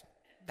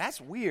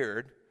 That's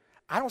weird.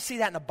 I don't see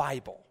that in the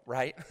Bible,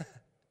 right?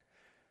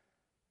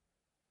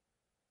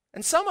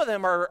 And some of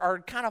them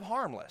are kind of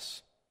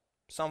harmless.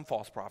 Some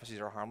false prophecies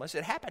are harmless.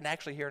 It happened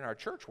actually here in our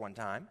church one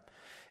time.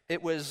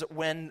 It was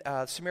when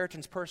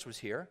Samaritan's Purse was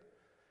here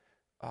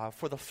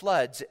for the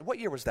floods. What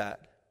year was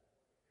that?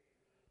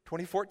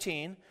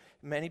 2014.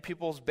 Many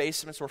people's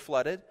basements were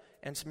flooded,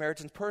 and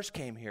Samaritan's Purse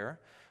came here,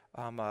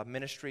 a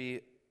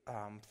ministry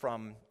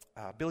from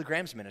Billy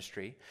Graham's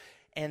ministry,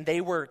 and they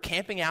were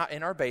camping out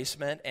in our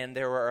basement, and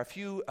there were a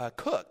few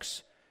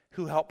cooks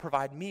who helped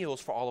provide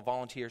meals for all the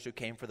volunteers who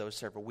came for those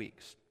several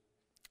weeks.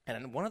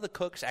 And one of the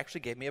cooks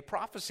actually gave me a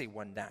prophecy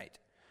one night.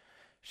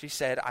 She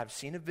said, I've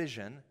seen a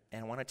vision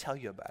and I want to tell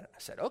you about it. I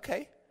said,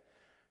 okay.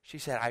 She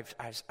said,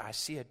 I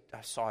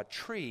saw a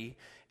tree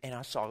and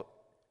I saw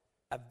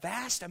a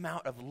vast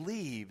amount of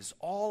leaves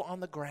all on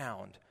the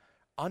ground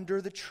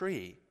under the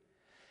tree.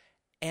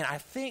 And I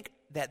think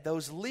that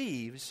those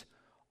leaves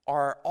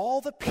are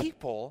all the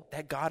people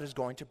that God is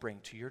going to bring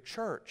to your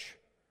church.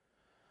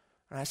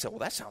 And I said, well,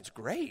 that sounds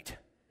great.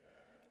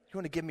 You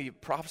want to give me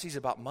prophecies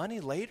about money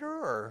later?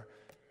 Or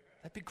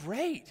that'd be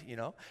great, you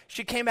know.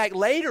 She came back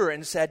later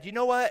and said, you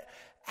know what?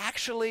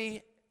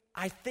 Actually,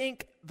 I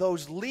think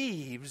those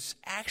leaves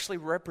actually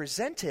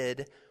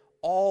represented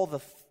all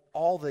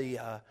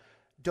the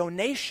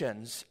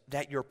donations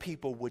that your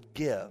people would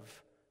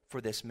give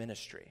for this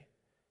ministry.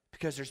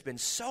 Because there's been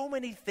so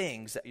many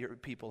things that your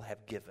people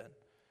have given.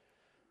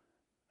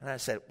 And I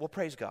said, well,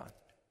 praise God.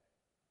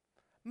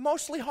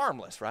 Mostly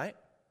harmless, right?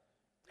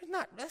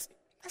 That's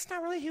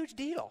not really a huge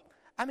deal.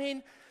 I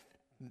mean,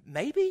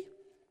 maybe.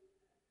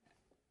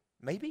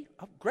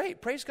 Oh,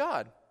 great, praise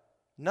God.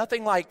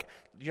 Nothing like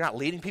you're not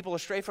leading people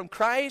astray from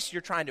Christ.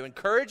 You're trying to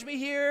encourage me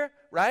here,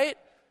 right?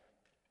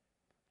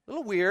 A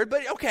little weird,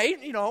 but okay,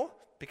 you know,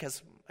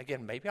 because,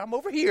 again, maybe I'm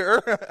over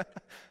here.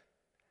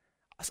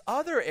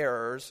 Other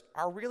errors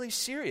are really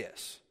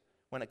serious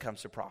when it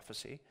comes to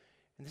prophecy.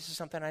 And this is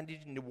something I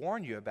need to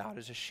warn you about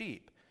as a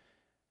sheep.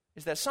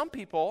 Is that some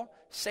people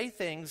say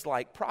things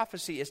like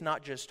prophecy is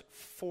not just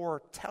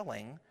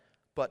foretelling,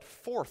 but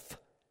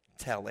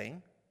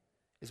forthtelling,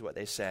 is what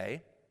they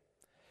say.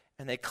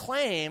 And they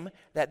claim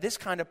that this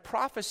kind of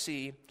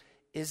prophecy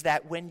is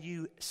that when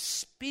you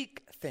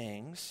speak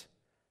things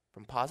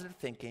from positive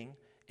thinking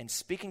and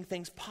speaking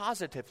things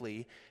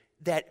positively,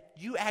 that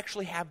you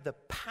actually have the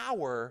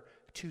power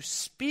to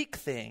speak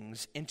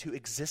things into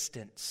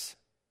existence,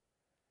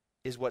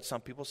 is what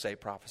some people say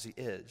prophecy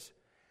is.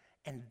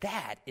 And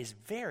that is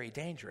very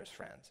dangerous,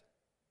 friends.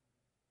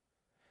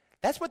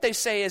 That's what they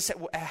say is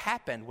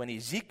happened when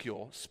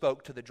Ezekiel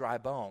spoke to the dry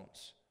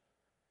bones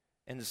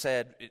and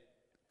said,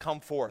 come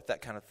forth,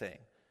 that kind of thing.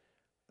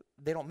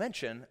 They don't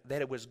mention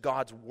that it was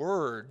God's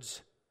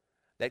words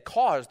that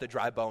caused the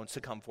dry bones to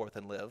come forth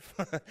and live.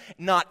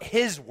 Not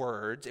his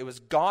words, it was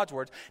God's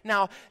words.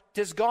 Now,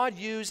 does God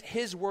use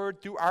his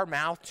word through our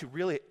mouth to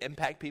really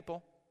impact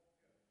people?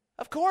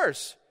 Of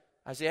course.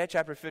 Isaiah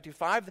chapter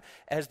 55,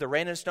 as the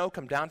rain and snow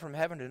come down from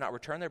heaven, do not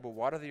return there, but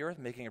water the earth,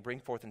 making it bring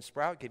forth and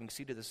sprout, giving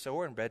seed to the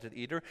sower and bread to the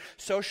eater.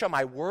 So shall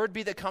my word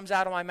be that comes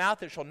out of my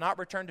mouth. It shall not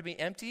return to me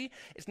empty.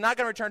 It's not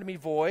going to return to me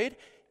void.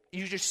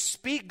 You just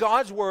speak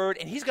God's word,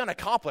 and he's going to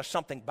accomplish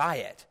something by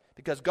it,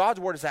 because God's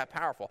word is that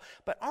powerful.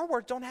 But our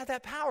words don't have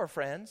that power,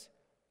 friends.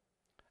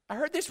 I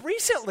heard this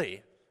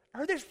recently,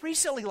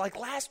 like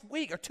last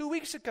week or 2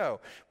 weeks ago,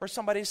 where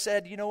somebody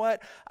said, you know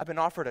what, I've been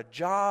offered a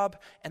job,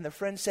 and the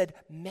friend said,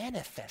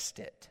 manifest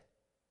it.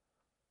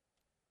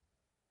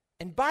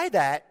 And by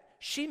that,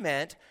 she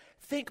meant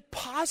think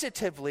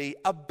positively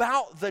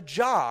about the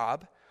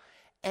job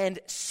and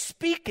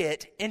speak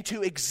it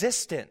into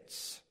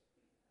existence.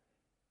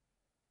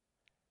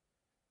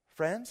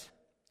 Friends,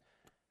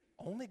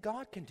 only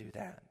God can do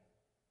that.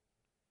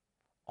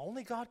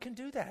 Only God can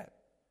do that.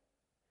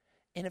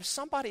 And if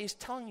somebody is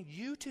telling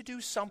you to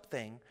do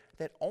something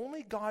that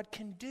only God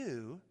can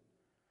do,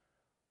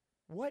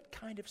 what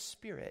kind of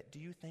spirit do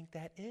you think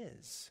that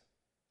is?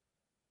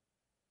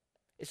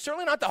 It's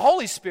certainly not the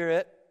Holy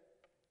Spirit.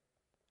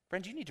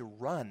 Friends, you need to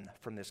run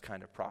from this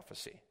kind of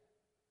prophecy.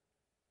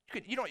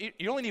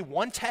 You only need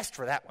one test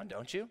for that one,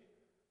 don't you? At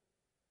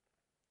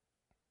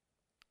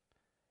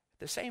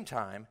the same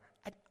time,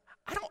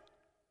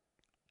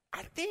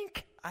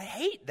 I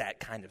hate that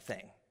kind of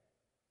thing.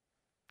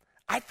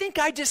 I think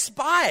I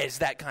despise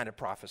that kind of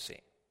prophecy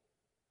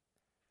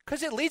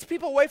because it leads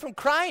people away from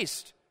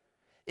Christ.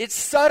 It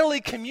subtly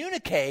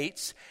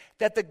communicates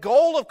that the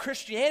goal of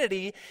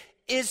Christianity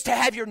is to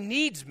have your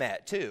needs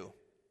met too.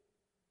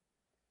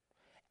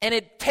 And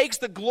it takes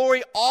the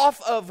glory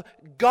off of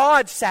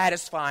God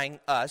satisfying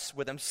us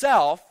with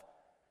himself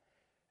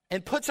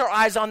and puts our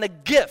eyes on the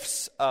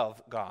gifts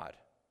of God.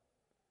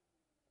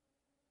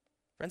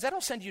 Friends,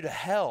 that'll send you to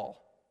hell.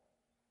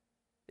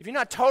 If you're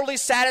not totally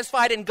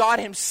satisfied in God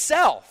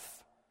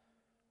himself,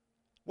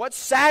 what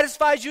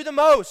satisfies you the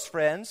most,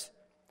 friends?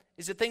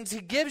 Is it things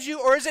he gives you,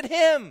 or is it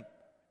him?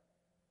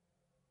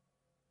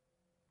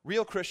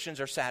 Real Christians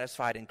are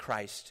satisfied in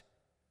Christ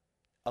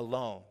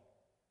alone.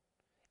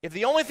 If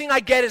the only thing I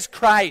get is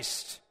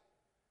Christ,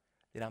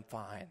 then I'm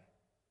fine.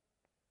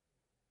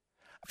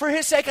 For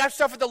his sake I've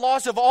suffered the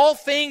loss of all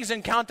things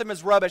and count them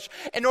as rubbish,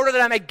 in order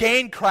that I may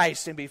gain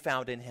Christ and be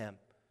found in him.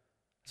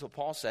 That's what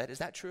Paul said. Is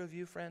that true of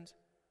you, friends?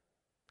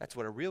 That's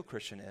what a real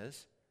Christian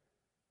is.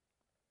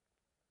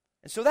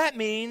 And so that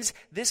means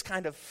this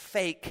kind of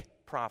fake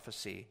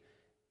prophecy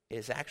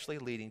is actually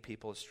leading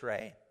people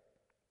astray.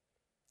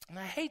 And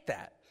I hate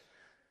that.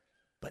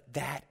 But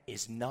that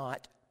is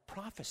not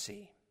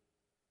prophecy.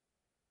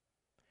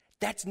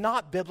 That's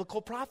not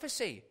biblical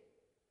prophecy.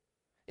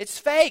 It's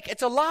fake.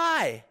 It's a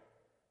lie.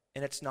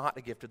 and it's not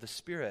a gift of the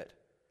Spirit.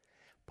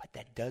 But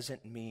that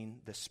doesn't mean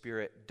the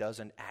Spirit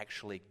doesn't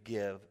actually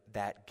give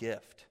that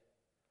gift.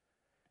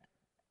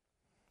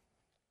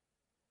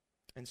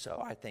 And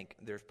so I think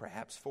there's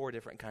perhaps 4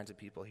 different kinds of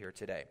people here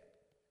today.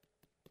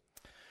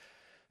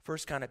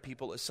 First kind of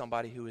people is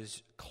somebody who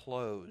is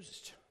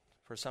closed.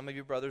 For some of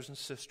you brothers and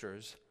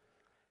sisters,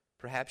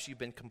 perhaps you've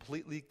been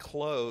completely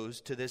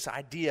closed to this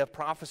idea of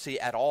prophecy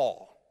at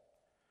all.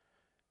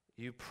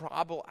 You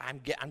probably,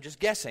 I'm just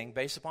guessing,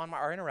 based upon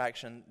our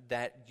interaction,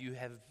 that you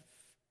have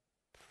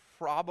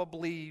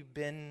probably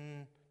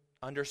been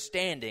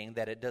understanding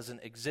that it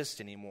doesn't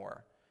exist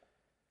anymore.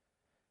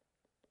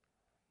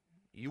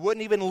 You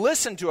wouldn't even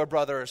listen to a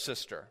brother or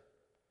sister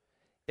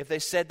if they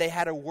said they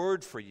had a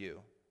word for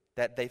you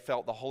that they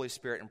felt the Holy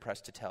Spirit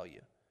impressed to tell you.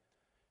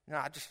 No,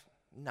 I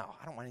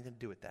don't want anything to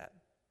do with that.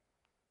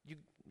 You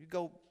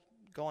go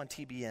on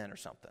TBN or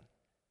something,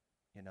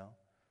 and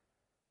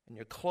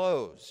you're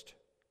closed.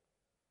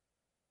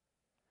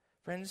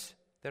 Friends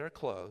that are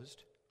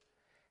closed,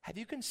 have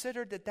you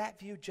considered that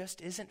view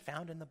just isn't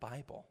found in the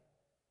Bible?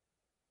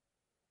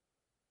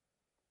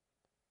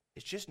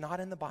 It's just not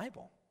in the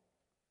Bible.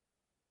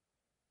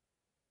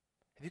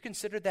 Have you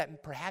considered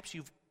that perhaps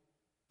you've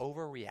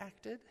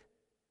overreacted?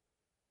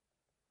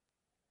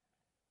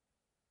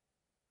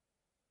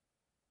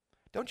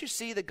 Don't you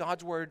see that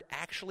God's Word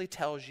actually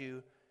tells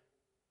you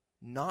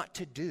not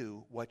to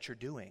do what you're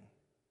doing?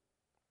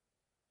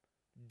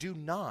 Do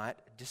not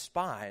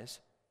despise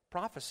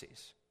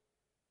prophecies.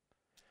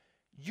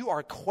 You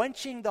are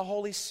quenching the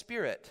Holy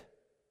Spirit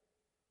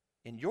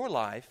in your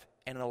life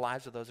and in the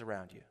lives of those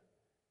around you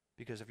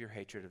because of your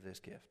hatred of this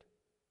gift.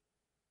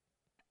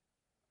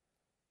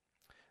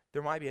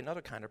 There might be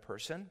another kind of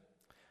person.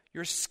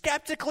 You're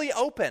skeptically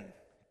open.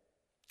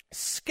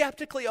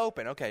 Skeptically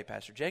open. Okay,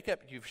 Pastor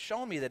Jacob, you've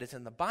shown me that it's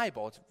in the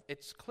Bible.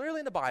 It's clearly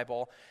in the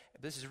Bible.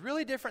 This is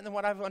really different than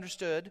what I've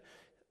understood,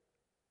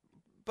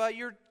 but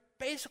you're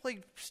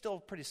basically still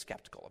pretty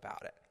skeptical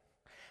about it.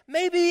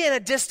 Maybe in a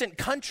distant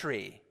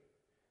country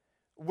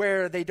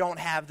where they don't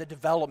have the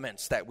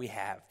developments that we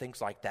have, things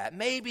like that.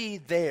 Maybe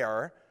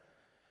there,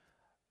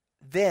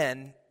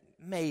 then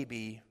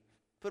maybe,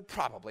 but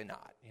probably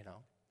not,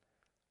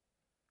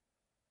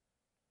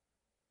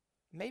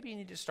 Maybe you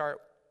need to start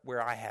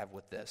where I have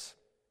with this.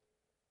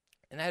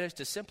 And that is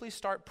to simply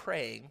start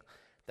praying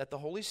that the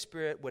Holy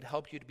Spirit would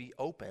help you to be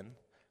open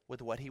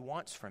with what He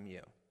wants from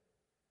you.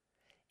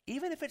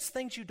 Even if it's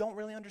things you don't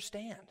really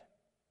understand.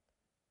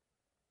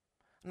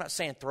 I'm not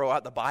saying throw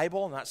out the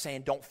Bible. I'm not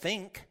saying don't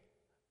think.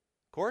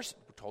 Of course,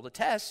 we're told to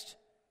test.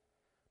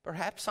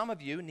 Perhaps some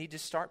of you need to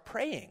start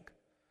praying.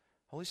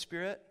 Holy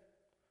Spirit,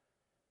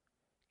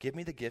 give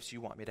me the gifts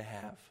you want me to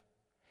have.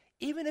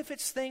 Even if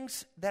it's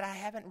things that I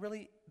haven't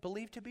really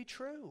believed to be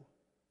true.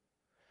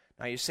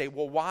 Now you say,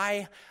 well,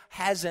 why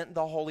hasn't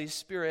the Holy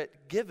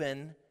Spirit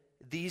given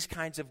these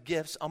kinds of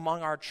gifts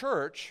among our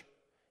church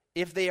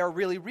if they are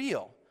really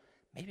real?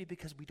 Maybe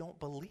because we don't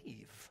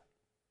believe.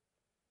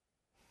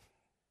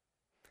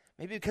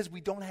 Maybe because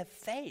we don't have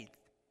faith.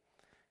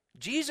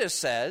 Jesus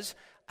says,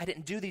 I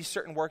didn't do these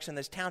certain works in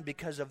this town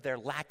because of their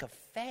lack of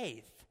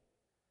faith.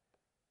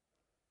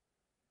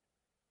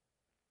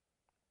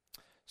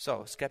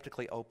 So,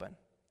 skeptically open.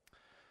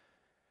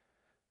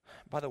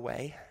 By the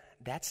way,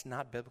 that's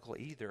not biblical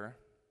either.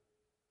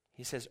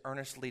 He says,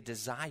 earnestly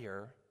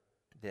desire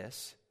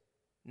this,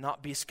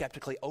 not be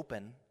skeptically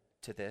open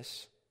to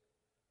this.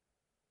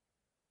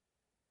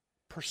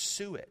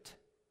 Pursue it,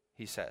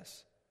 he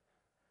says.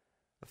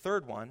 The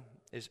third one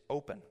is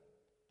open.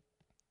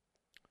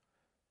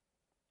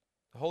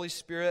 The Holy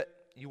Spirit,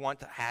 you want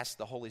to ask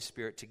the Holy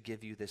Spirit to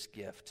give you this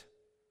gift.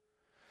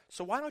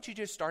 So why don't you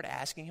just start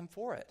asking Him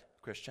for it,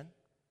 Christian?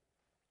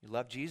 You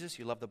love Jesus,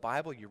 you love the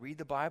Bible, you read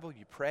the Bible,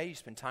 you pray, you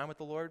spend time with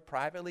the Lord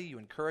privately, you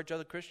encourage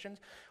other Christians.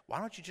 Why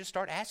don't you just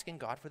start asking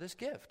God for this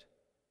gift?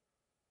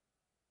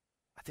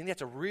 I think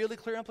that's a really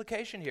clear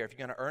implication here. If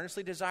you're going to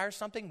earnestly desire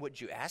something,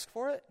 would you ask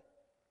for it?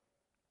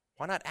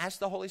 Why not ask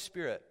the Holy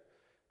Spirit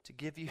to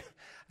give you,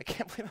 I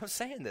can't believe I'm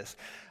saying this.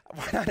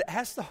 Why not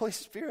ask the Holy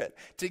Spirit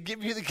to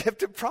give you the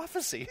gift of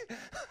prophecy?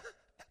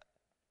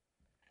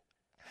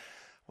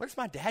 What is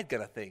my dad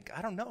going to think?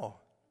 I don't know.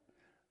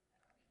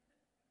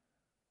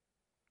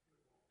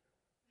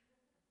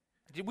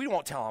 We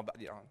won't tell him about,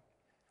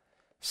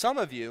 Some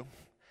of you,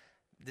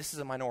 this is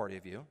a minority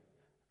of you,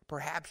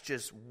 perhaps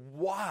just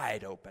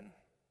wide open,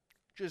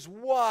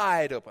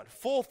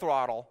 full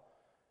throttle,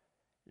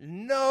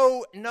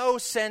 no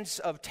sense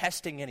of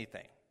testing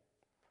anything.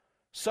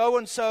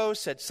 So-and-so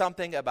said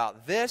something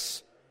about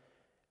this,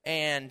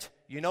 and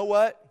you know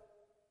what?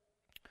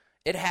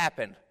 It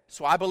happened,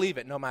 so I believe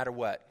it no matter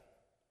what.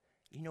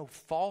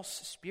 False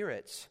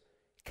spirits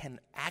can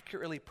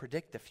accurately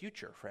predict the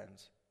future,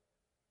 friends.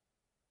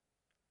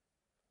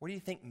 Where do you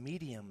think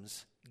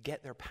mediums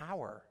get their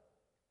power?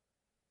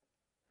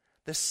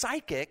 The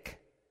psychic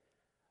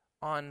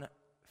on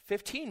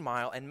 15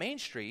 Mile and Main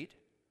Street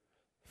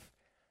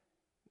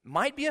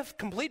might be a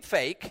complete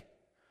fake,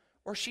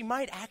 or she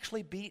might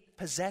actually be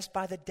possessed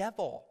by the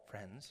devil,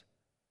 friends.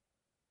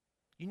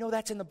 You know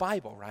that's in the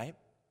Bible, right?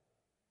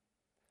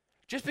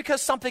 Just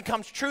because something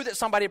comes true that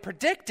somebody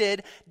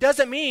predicted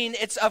doesn't mean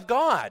it's of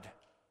God.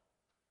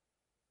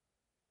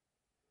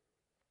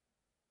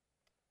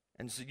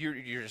 And so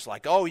you're just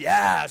like, oh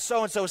yeah,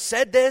 so-and-so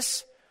said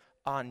this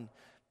on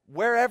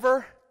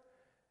wherever.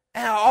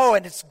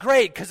 And it's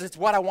great because it's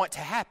what I want to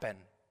happen.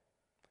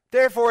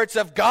 Therefore, it's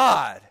of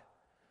God.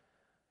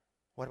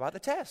 What about the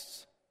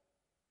tests?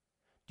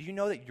 Do you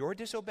know that you're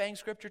disobeying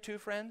Scripture too,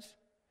 friends?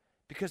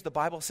 Because the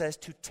Bible says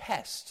to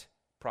test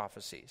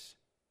prophecies.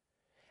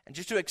 And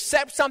just to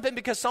accept something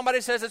because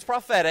somebody says it's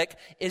prophetic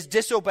is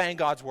disobeying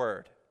God's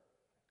word.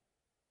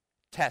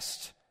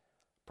 Test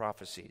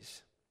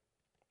prophecies.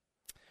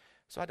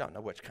 So I don't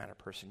know which kind of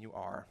person you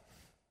are.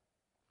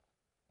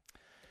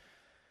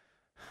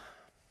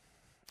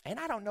 And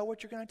I don't know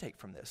what you're going to take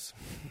from this.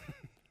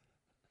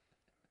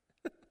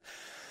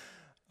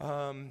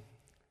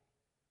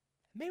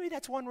 Maybe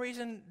that's one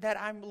reason that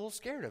I'm a little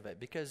scared of it,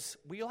 because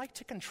we like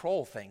to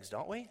control things,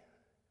 don't we?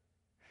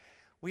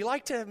 We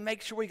like to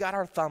make sure we got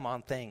our thumb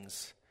on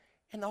things.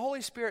 And the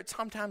Holy Spirit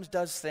sometimes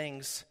does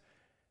things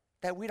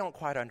that we don't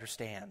quite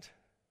understand.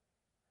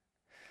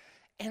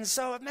 And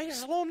so it makes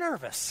us a little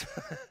nervous.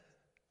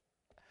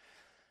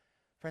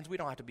 Friends, we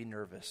don't have to be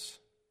nervous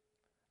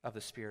of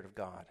the Spirit of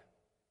God.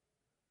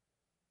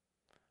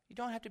 You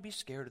don't have to be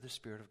scared of the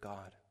Spirit of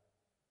God.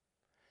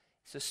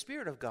 It's the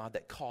Spirit of God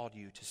that called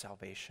you to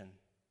salvation.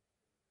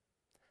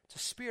 It's the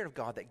Spirit of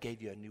God that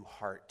gave you a new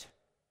heart.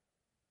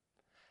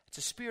 It's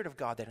the Spirit of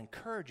God that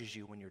encourages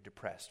you when you're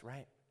depressed,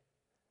 right?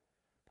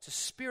 It's the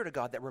Spirit of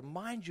God that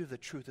reminds you of the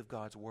truth of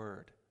God's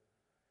Word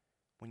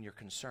when you're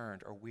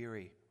concerned or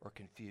weary or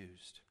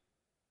confused.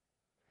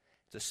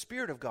 It's the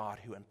Spirit of God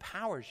who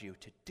empowers you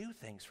to do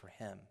things for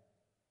Him.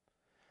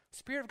 The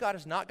Spirit of God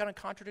is not going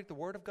to contradict the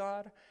Word of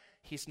God.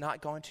 He's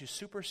not going to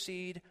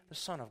supersede the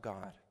Son of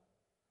God.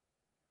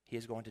 He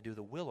is going to do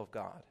the will of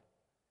God.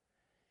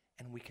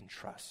 And we can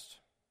trust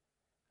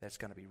that it's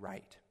going to be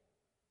right.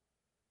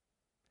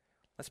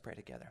 Let's pray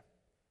together.